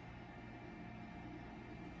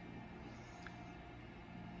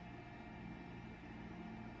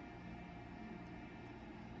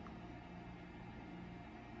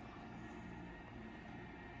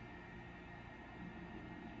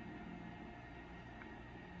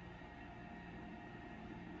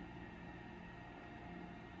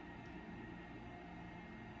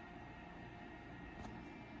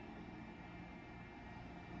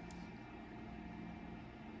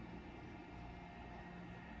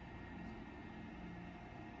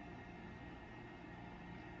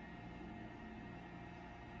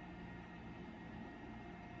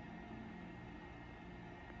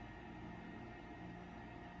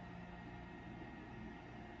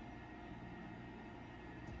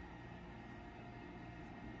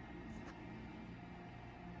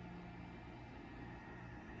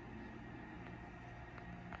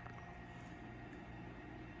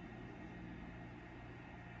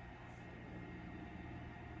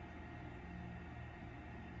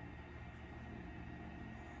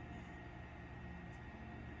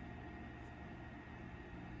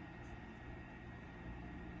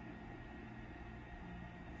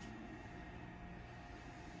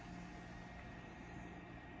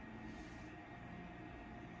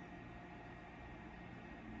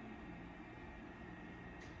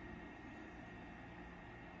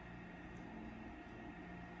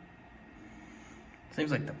 Seems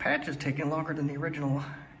like the patch is taking longer than the original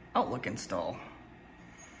Outlook install.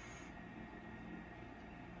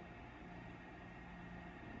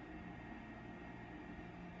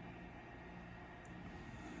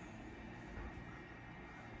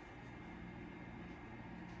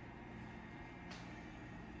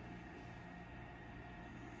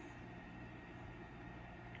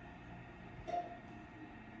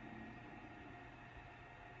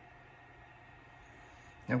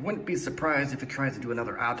 I wouldn't be surprised if it tries to do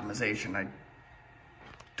another optimization. I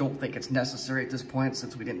don't think it's necessary at this point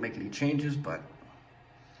since we didn't make any changes, but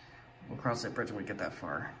we'll cross that bridge when we get that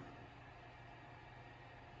far.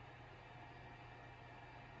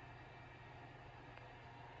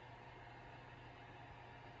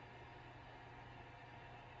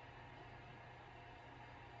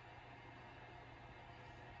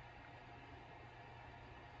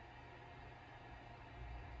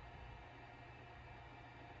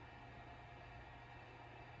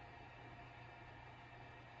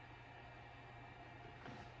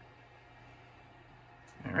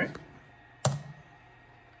 All right.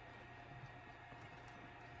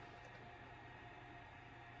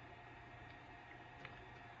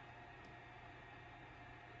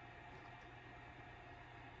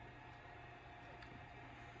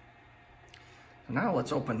 So now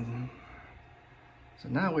let's open. So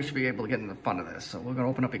now we should be able to get into the fun of this. So we're going to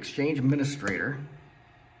open up Exchange Administrator.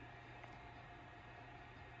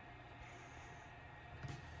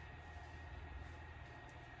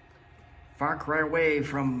 Far cry away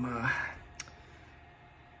from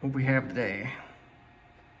what we have today.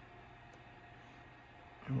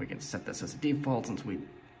 And we can set this as a default since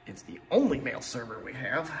it's the only mail server we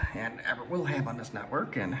have and ever will have on this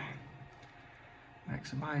network, and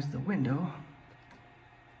maximize the window.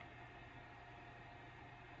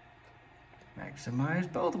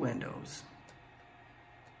 Maximize both windows.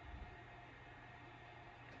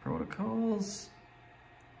 Protocols.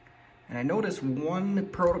 And I noticed one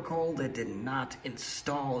protocol that did not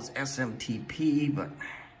install is SMTP, but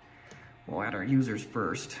we'll add our users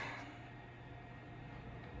first.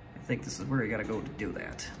 I think this is where you gotta go to do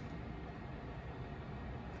that.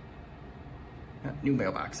 New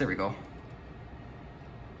mailbox, there we go.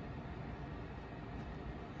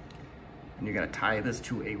 And you gotta tie this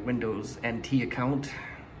to a Windows NT account.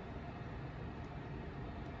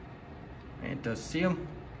 And it does see them.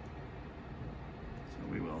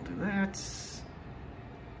 So we will do that.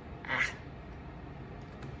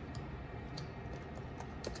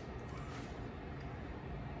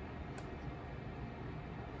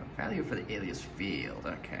 Value for the alias field.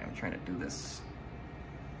 Okay, I'm trying to do this.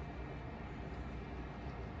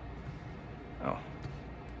 Oh.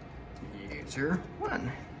 User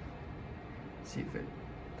 1. See if it...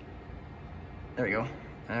 There we go.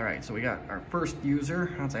 Alright, so we got our first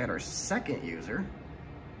user. Let's add our second user.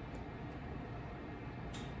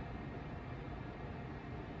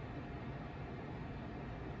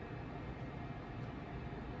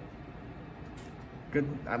 Good.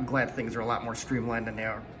 I'm glad things are a lot more streamlined than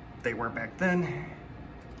they were back then.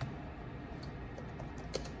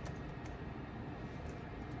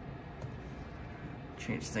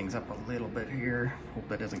 Change things up a little bit here. Hope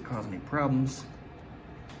that doesn't cause any problems.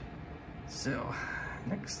 So,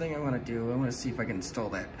 next thing I want to do, I want to see if I can install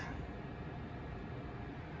that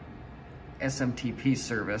SMTP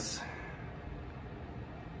service.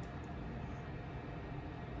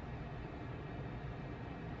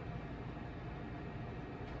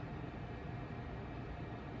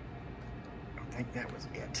 I think that was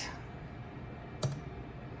it.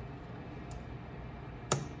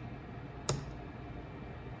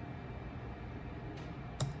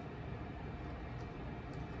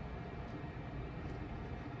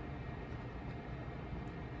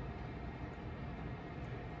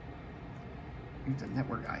 Use the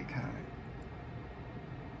network icon.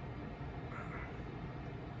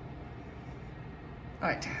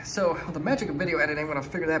 Alright, so with the magic of video editing, I'm going to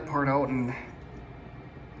figure that part out, and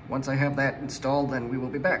once I have that installed, then we will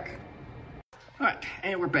be back. Alright,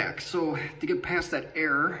 and we're back. So to get past that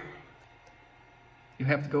error, you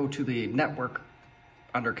have to go to the network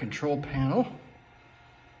under control panel.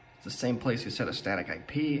 It's the same place you set a static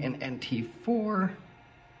IP and NT4. I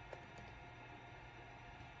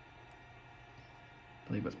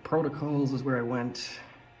believe with protocols is where I went.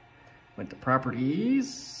 Went to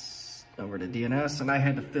properties, over to DNS, and I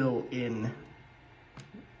had to fill in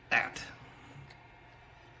that.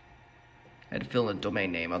 I had to fill in a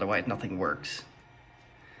domain name, otherwise nothing works.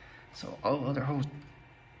 So all other hosts.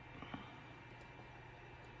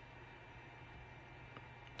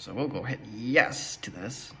 So we'll go hit yes to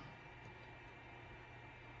this.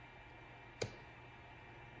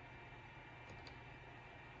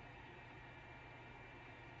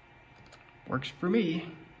 Works for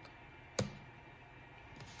me.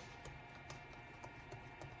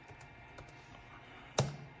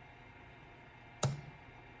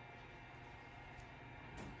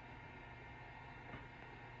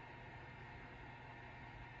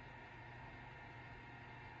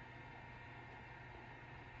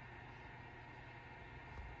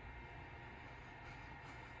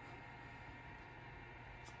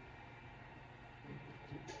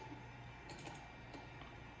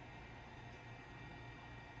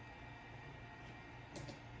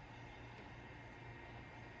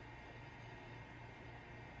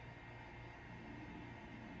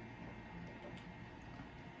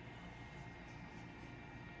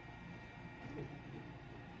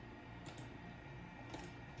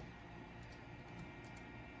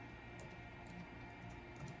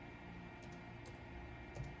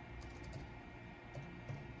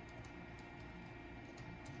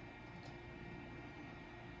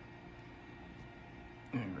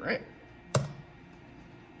 All right.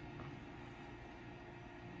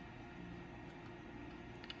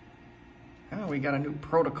 Oh, we got a new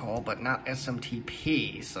protocol, but not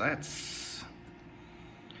SMTP, so that's...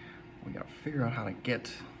 We gotta figure out how to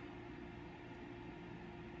get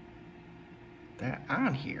that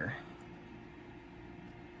on here.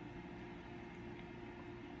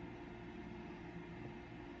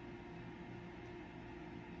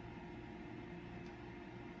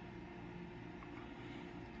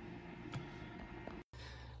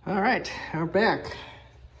 All right, we're back.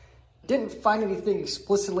 didn't find anything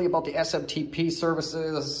explicitly about the SMTP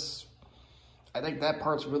services. I think that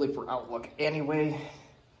part's really for Outlook anyway.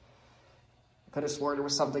 I could have sworn there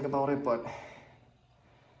was something about it, but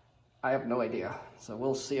I have no idea. So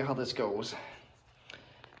we'll see how this goes.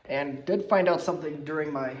 And did find out something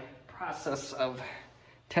during my process of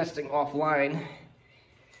testing offline.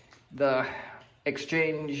 The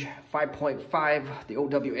Exchange 5.5, the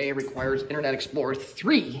OWA, requires Internet Explorer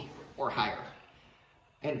 3 or higher.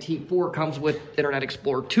 And T4 comes with Internet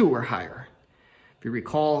Explorer 2 or higher. If you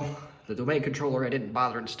recall, the domain controller, I didn't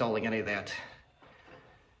bother installing any of that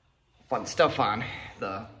fun stuff on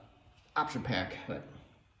the option pack, but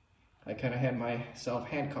I kind of had myself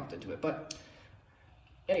handcuffed into it. But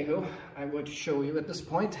anywho, I would show you at this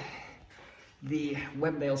point the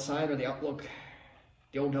webmail side, or the Outlook,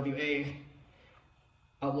 the OWA,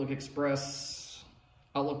 Outlook Express,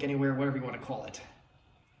 Outlook Anywhere, whatever you want to call it.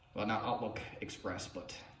 Well, not Outlook Express,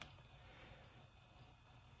 but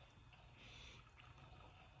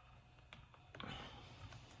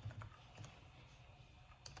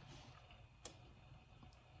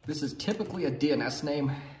this is typically a DNS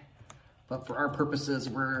name, but for our purposes,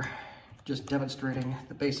 we're just demonstrating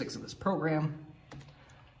the basics of this program.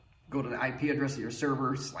 Go to the IP address of your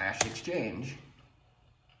server /exchange.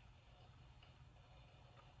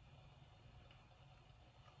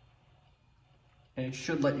 And it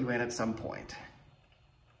should let you in at some point.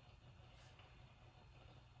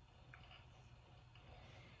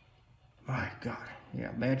 My God,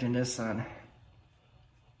 yeah, imagine this on,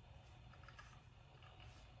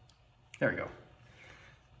 there we go.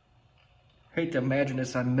 Hate to imagine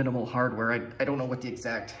this on minimal hardware. I don't know what the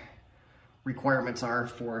exact requirements are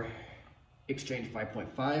for Exchange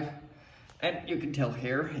 5.5. And you can tell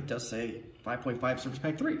here, it does say 5.5 Service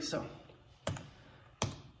Pack 3, so.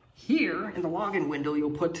 Here in the login window,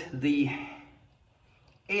 you'll put the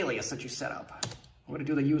alias that you set up. I'm gonna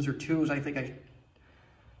do the user 2s. I think I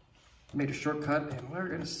made a shortcut, and we're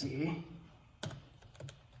gonna see.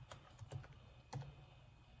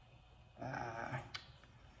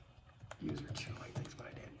 User 2, I think is what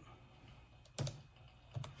I did.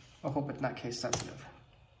 I hope it's not case sensitive.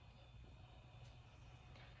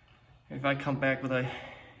 If I come back with a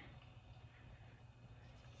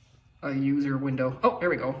user window, oh,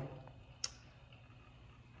 there we go.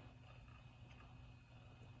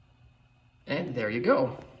 And there you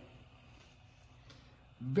go.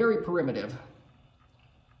 Very primitive.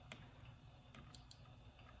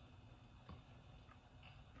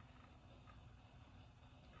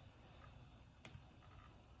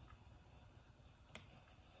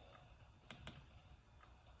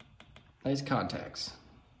 Nice contacts.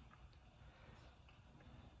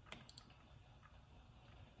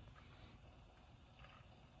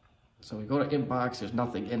 So we go to inbox, there's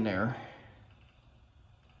nothing in there.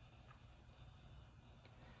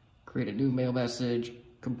 Create a new mail message,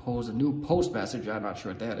 compose a new post message, I'm not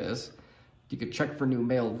sure what that is. You can check for new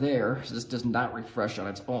mail there, so this does not refresh on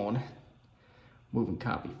its own. Move and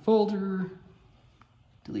copy folder,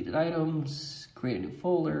 deleted items, create a new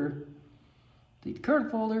folder, delete the current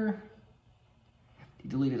folder,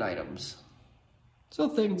 deleted items. So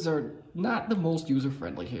things are not the most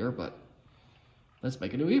user-friendly here, but let's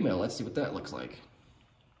make a new email. Let's see what that looks like.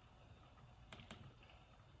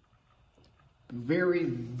 Very,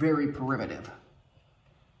 very primitive.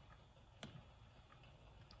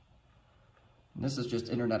 And this is just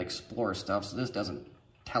Internet Explorer stuff, so this doesn't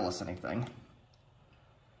tell us anything.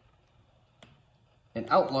 In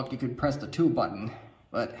Outlook, you could press the 2 button,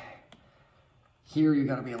 but here you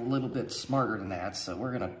gotta be a little bit smarter than that, so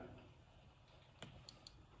we're gonna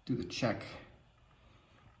do the check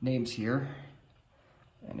names here.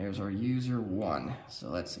 And there's our user 1. So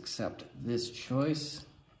let's accept this choice.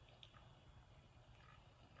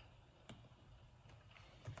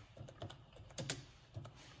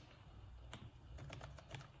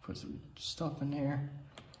 Put some stuff in there.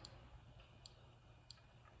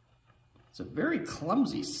 It's a very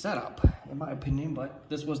clumsy setup, in my opinion, but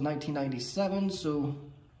this was 1997, so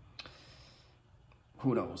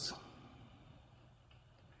who knows?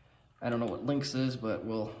 I don't know what links is, but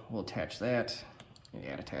we'll attach that.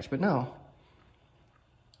 Add attachment now.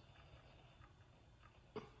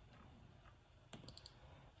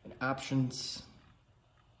 And options.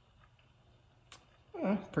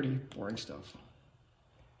 Pretty boring stuff.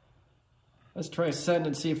 Let's try send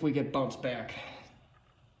and see if we get bounced back.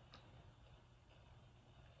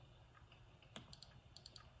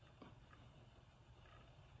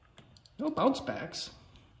 No bounce backs.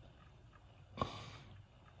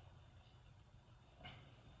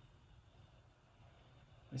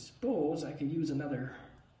 I suppose I could use another.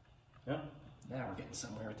 Yeah, Now we're getting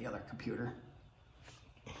somewhere with the other computer.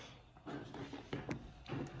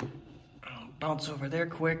 I'll bounce over there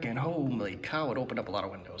quick, and holy cow, it opened up a lot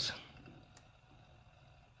of windows.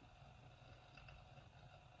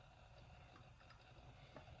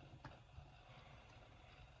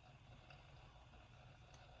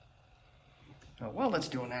 While it's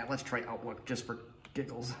doing that, let's try Outlook just for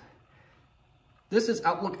giggles. This is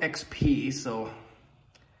Outlook XP, so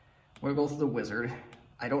we'll go through the wizard.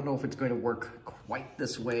 I don't know if it's going to work quite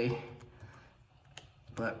this way,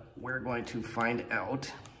 but we're going to find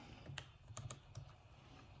out.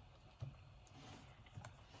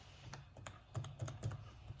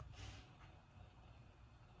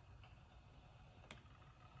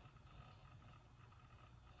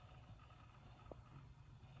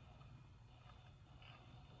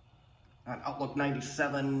 On Outlook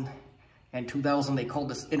 97 and 2000, they called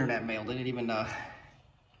this internet mail. They didn't even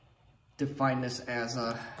define this as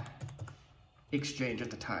a exchange at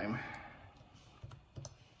the time.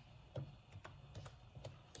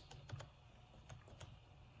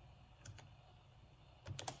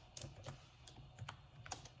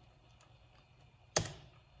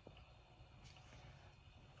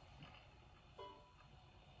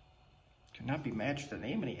 Cannot be matched the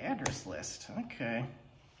name in the address list. Okay.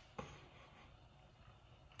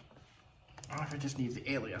 Oh, if it just needs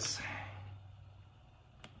the alias.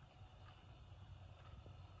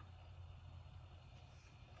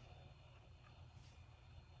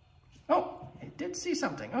 Oh, it did see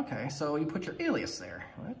something. Okay, so you put your alias there.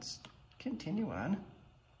 Let's continue on.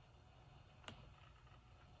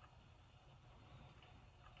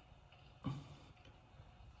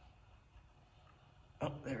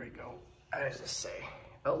 Oh, there we go. How does this say?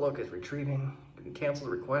 Outlook is retrieving. You can cancel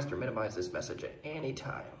the request or minimize this message at any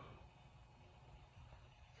time.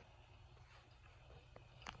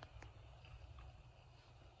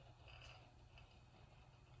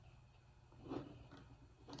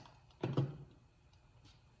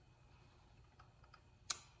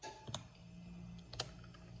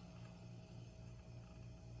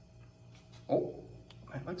 Oh,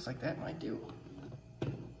 it looks like that might do.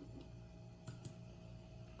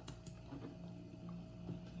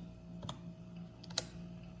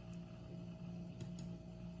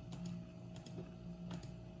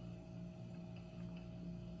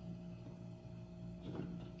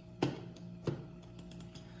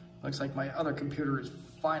 Looks like my other computer is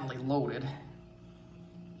finally loaded.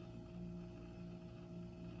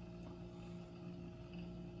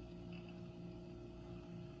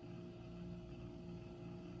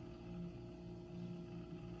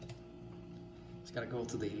 It's got to go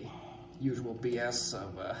through the usual BS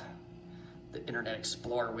of the Internet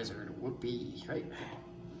Explorer wizard. Whoopee, right?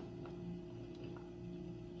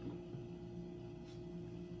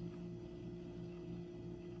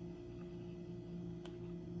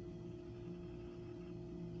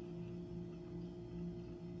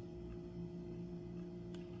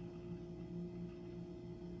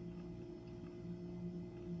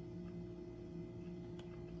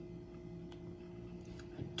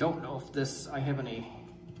 Don't know if this, I have any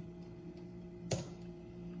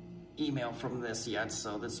email from this yet,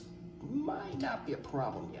 so this might not be a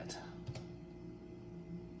problem yet.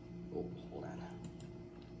 Oh, hold on.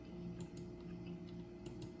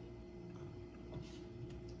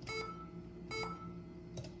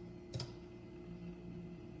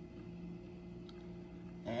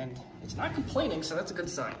 And it's not complaining, so that's a good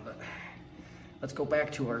sign, but let's go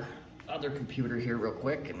back to our other computer here real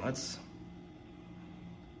quick and let's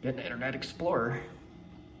get an Internet Explorer.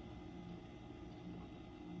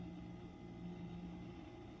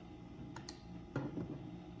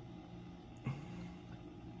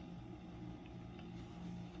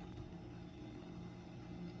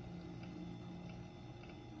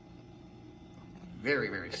 Very,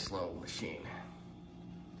 very slow machine.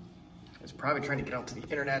 It's probably trying to get out to the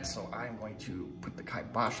internet, so I'm going to put the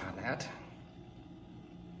kibosh on that.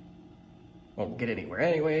 Won't get anywhere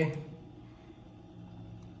anyway.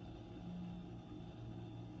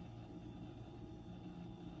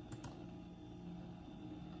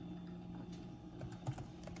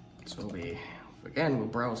 So we'll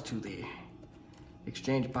browse to the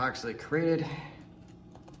Exchange box that I created.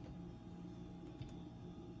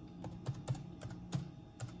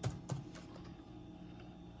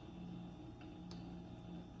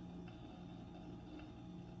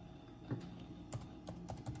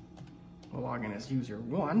 We'll log in as user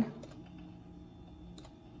 1.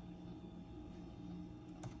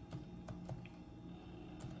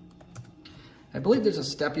 I believe there's a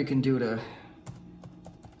step you can do to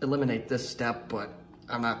eliminate this step, but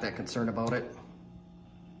I'm not that concerned about it.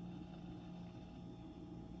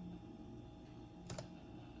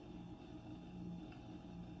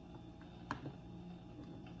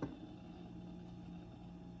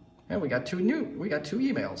 And we got two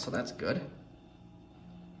emails, so that's good.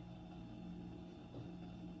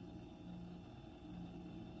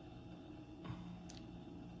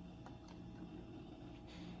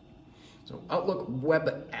 So Outlook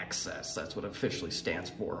Web Access, that's what it officially stands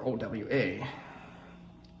for, OWA. It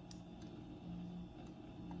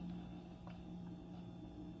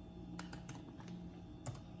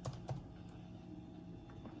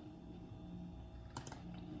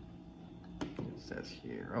says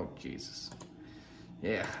here, oh Jesus.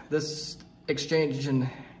 Yeah, this Exchange engine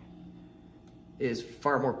is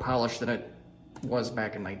far more polished than it was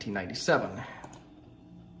back in 1997.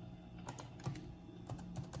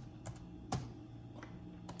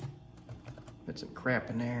 Put some crap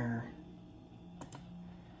in there.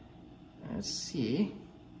 Let's see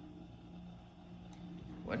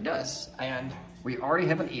what it does. And we already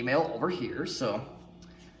have an email over here, so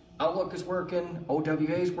Outlook is working,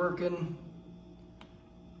 OWA is working.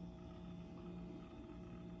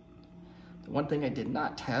 The one thing I did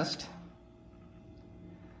not test,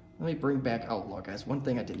 let me bring back Outlook, as one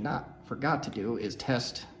thing I forgot to do is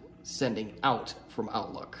test sending out from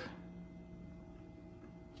Outlook.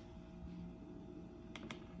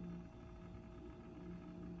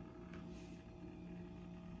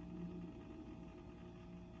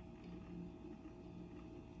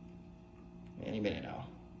 Any minute now,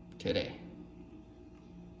 today.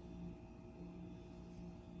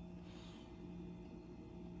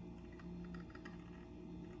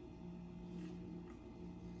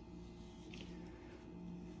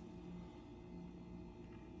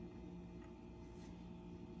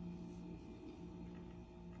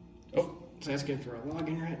 Oh, it's asking for a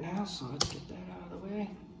login right now, so let's get that out of the way.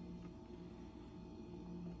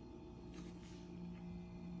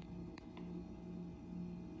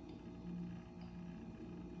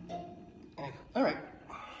 All right.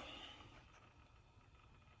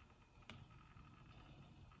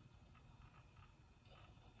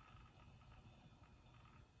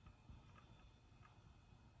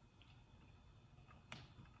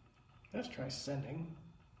 Let's try sending.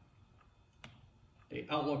 The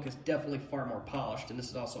Outlook is definitely far more polished, and this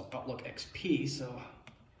is also Outlook XP, so.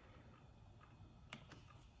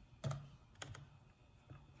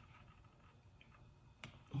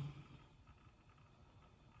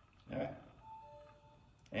 All right.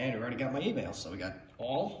 And we already got my email, so we got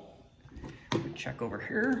all. Check over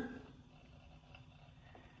here.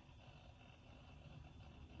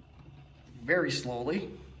 Very slowly.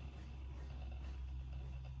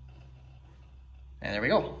 And there we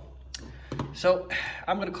go. So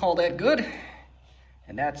I'm gonna call that good.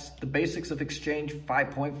 And that's the basics of Exchange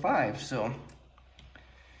 5.5. So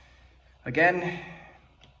again,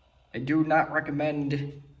 I do not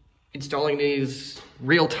recommend installing these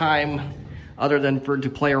real time, other than for to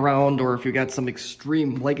play around, or if you got some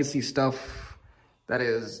extreme legacy stuff that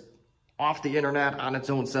is off the internet on its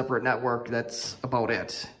own separate network, that's about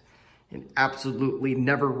it. And absolutely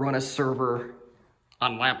never run a server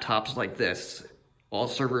on laptops like this. All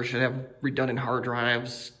servers should have redundant hard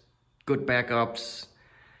drives, good backups,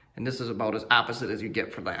 and this is about as opposite as you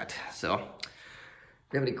get for that. So if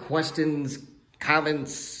you have any questions,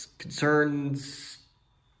 comments, concerns,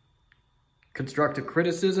 constructive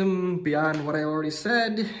criticism beyond what I already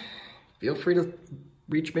said, feel free to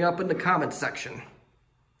reach me up in the comments section.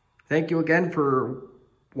 Thank you again for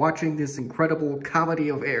watching this incredible comedy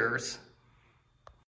of errors.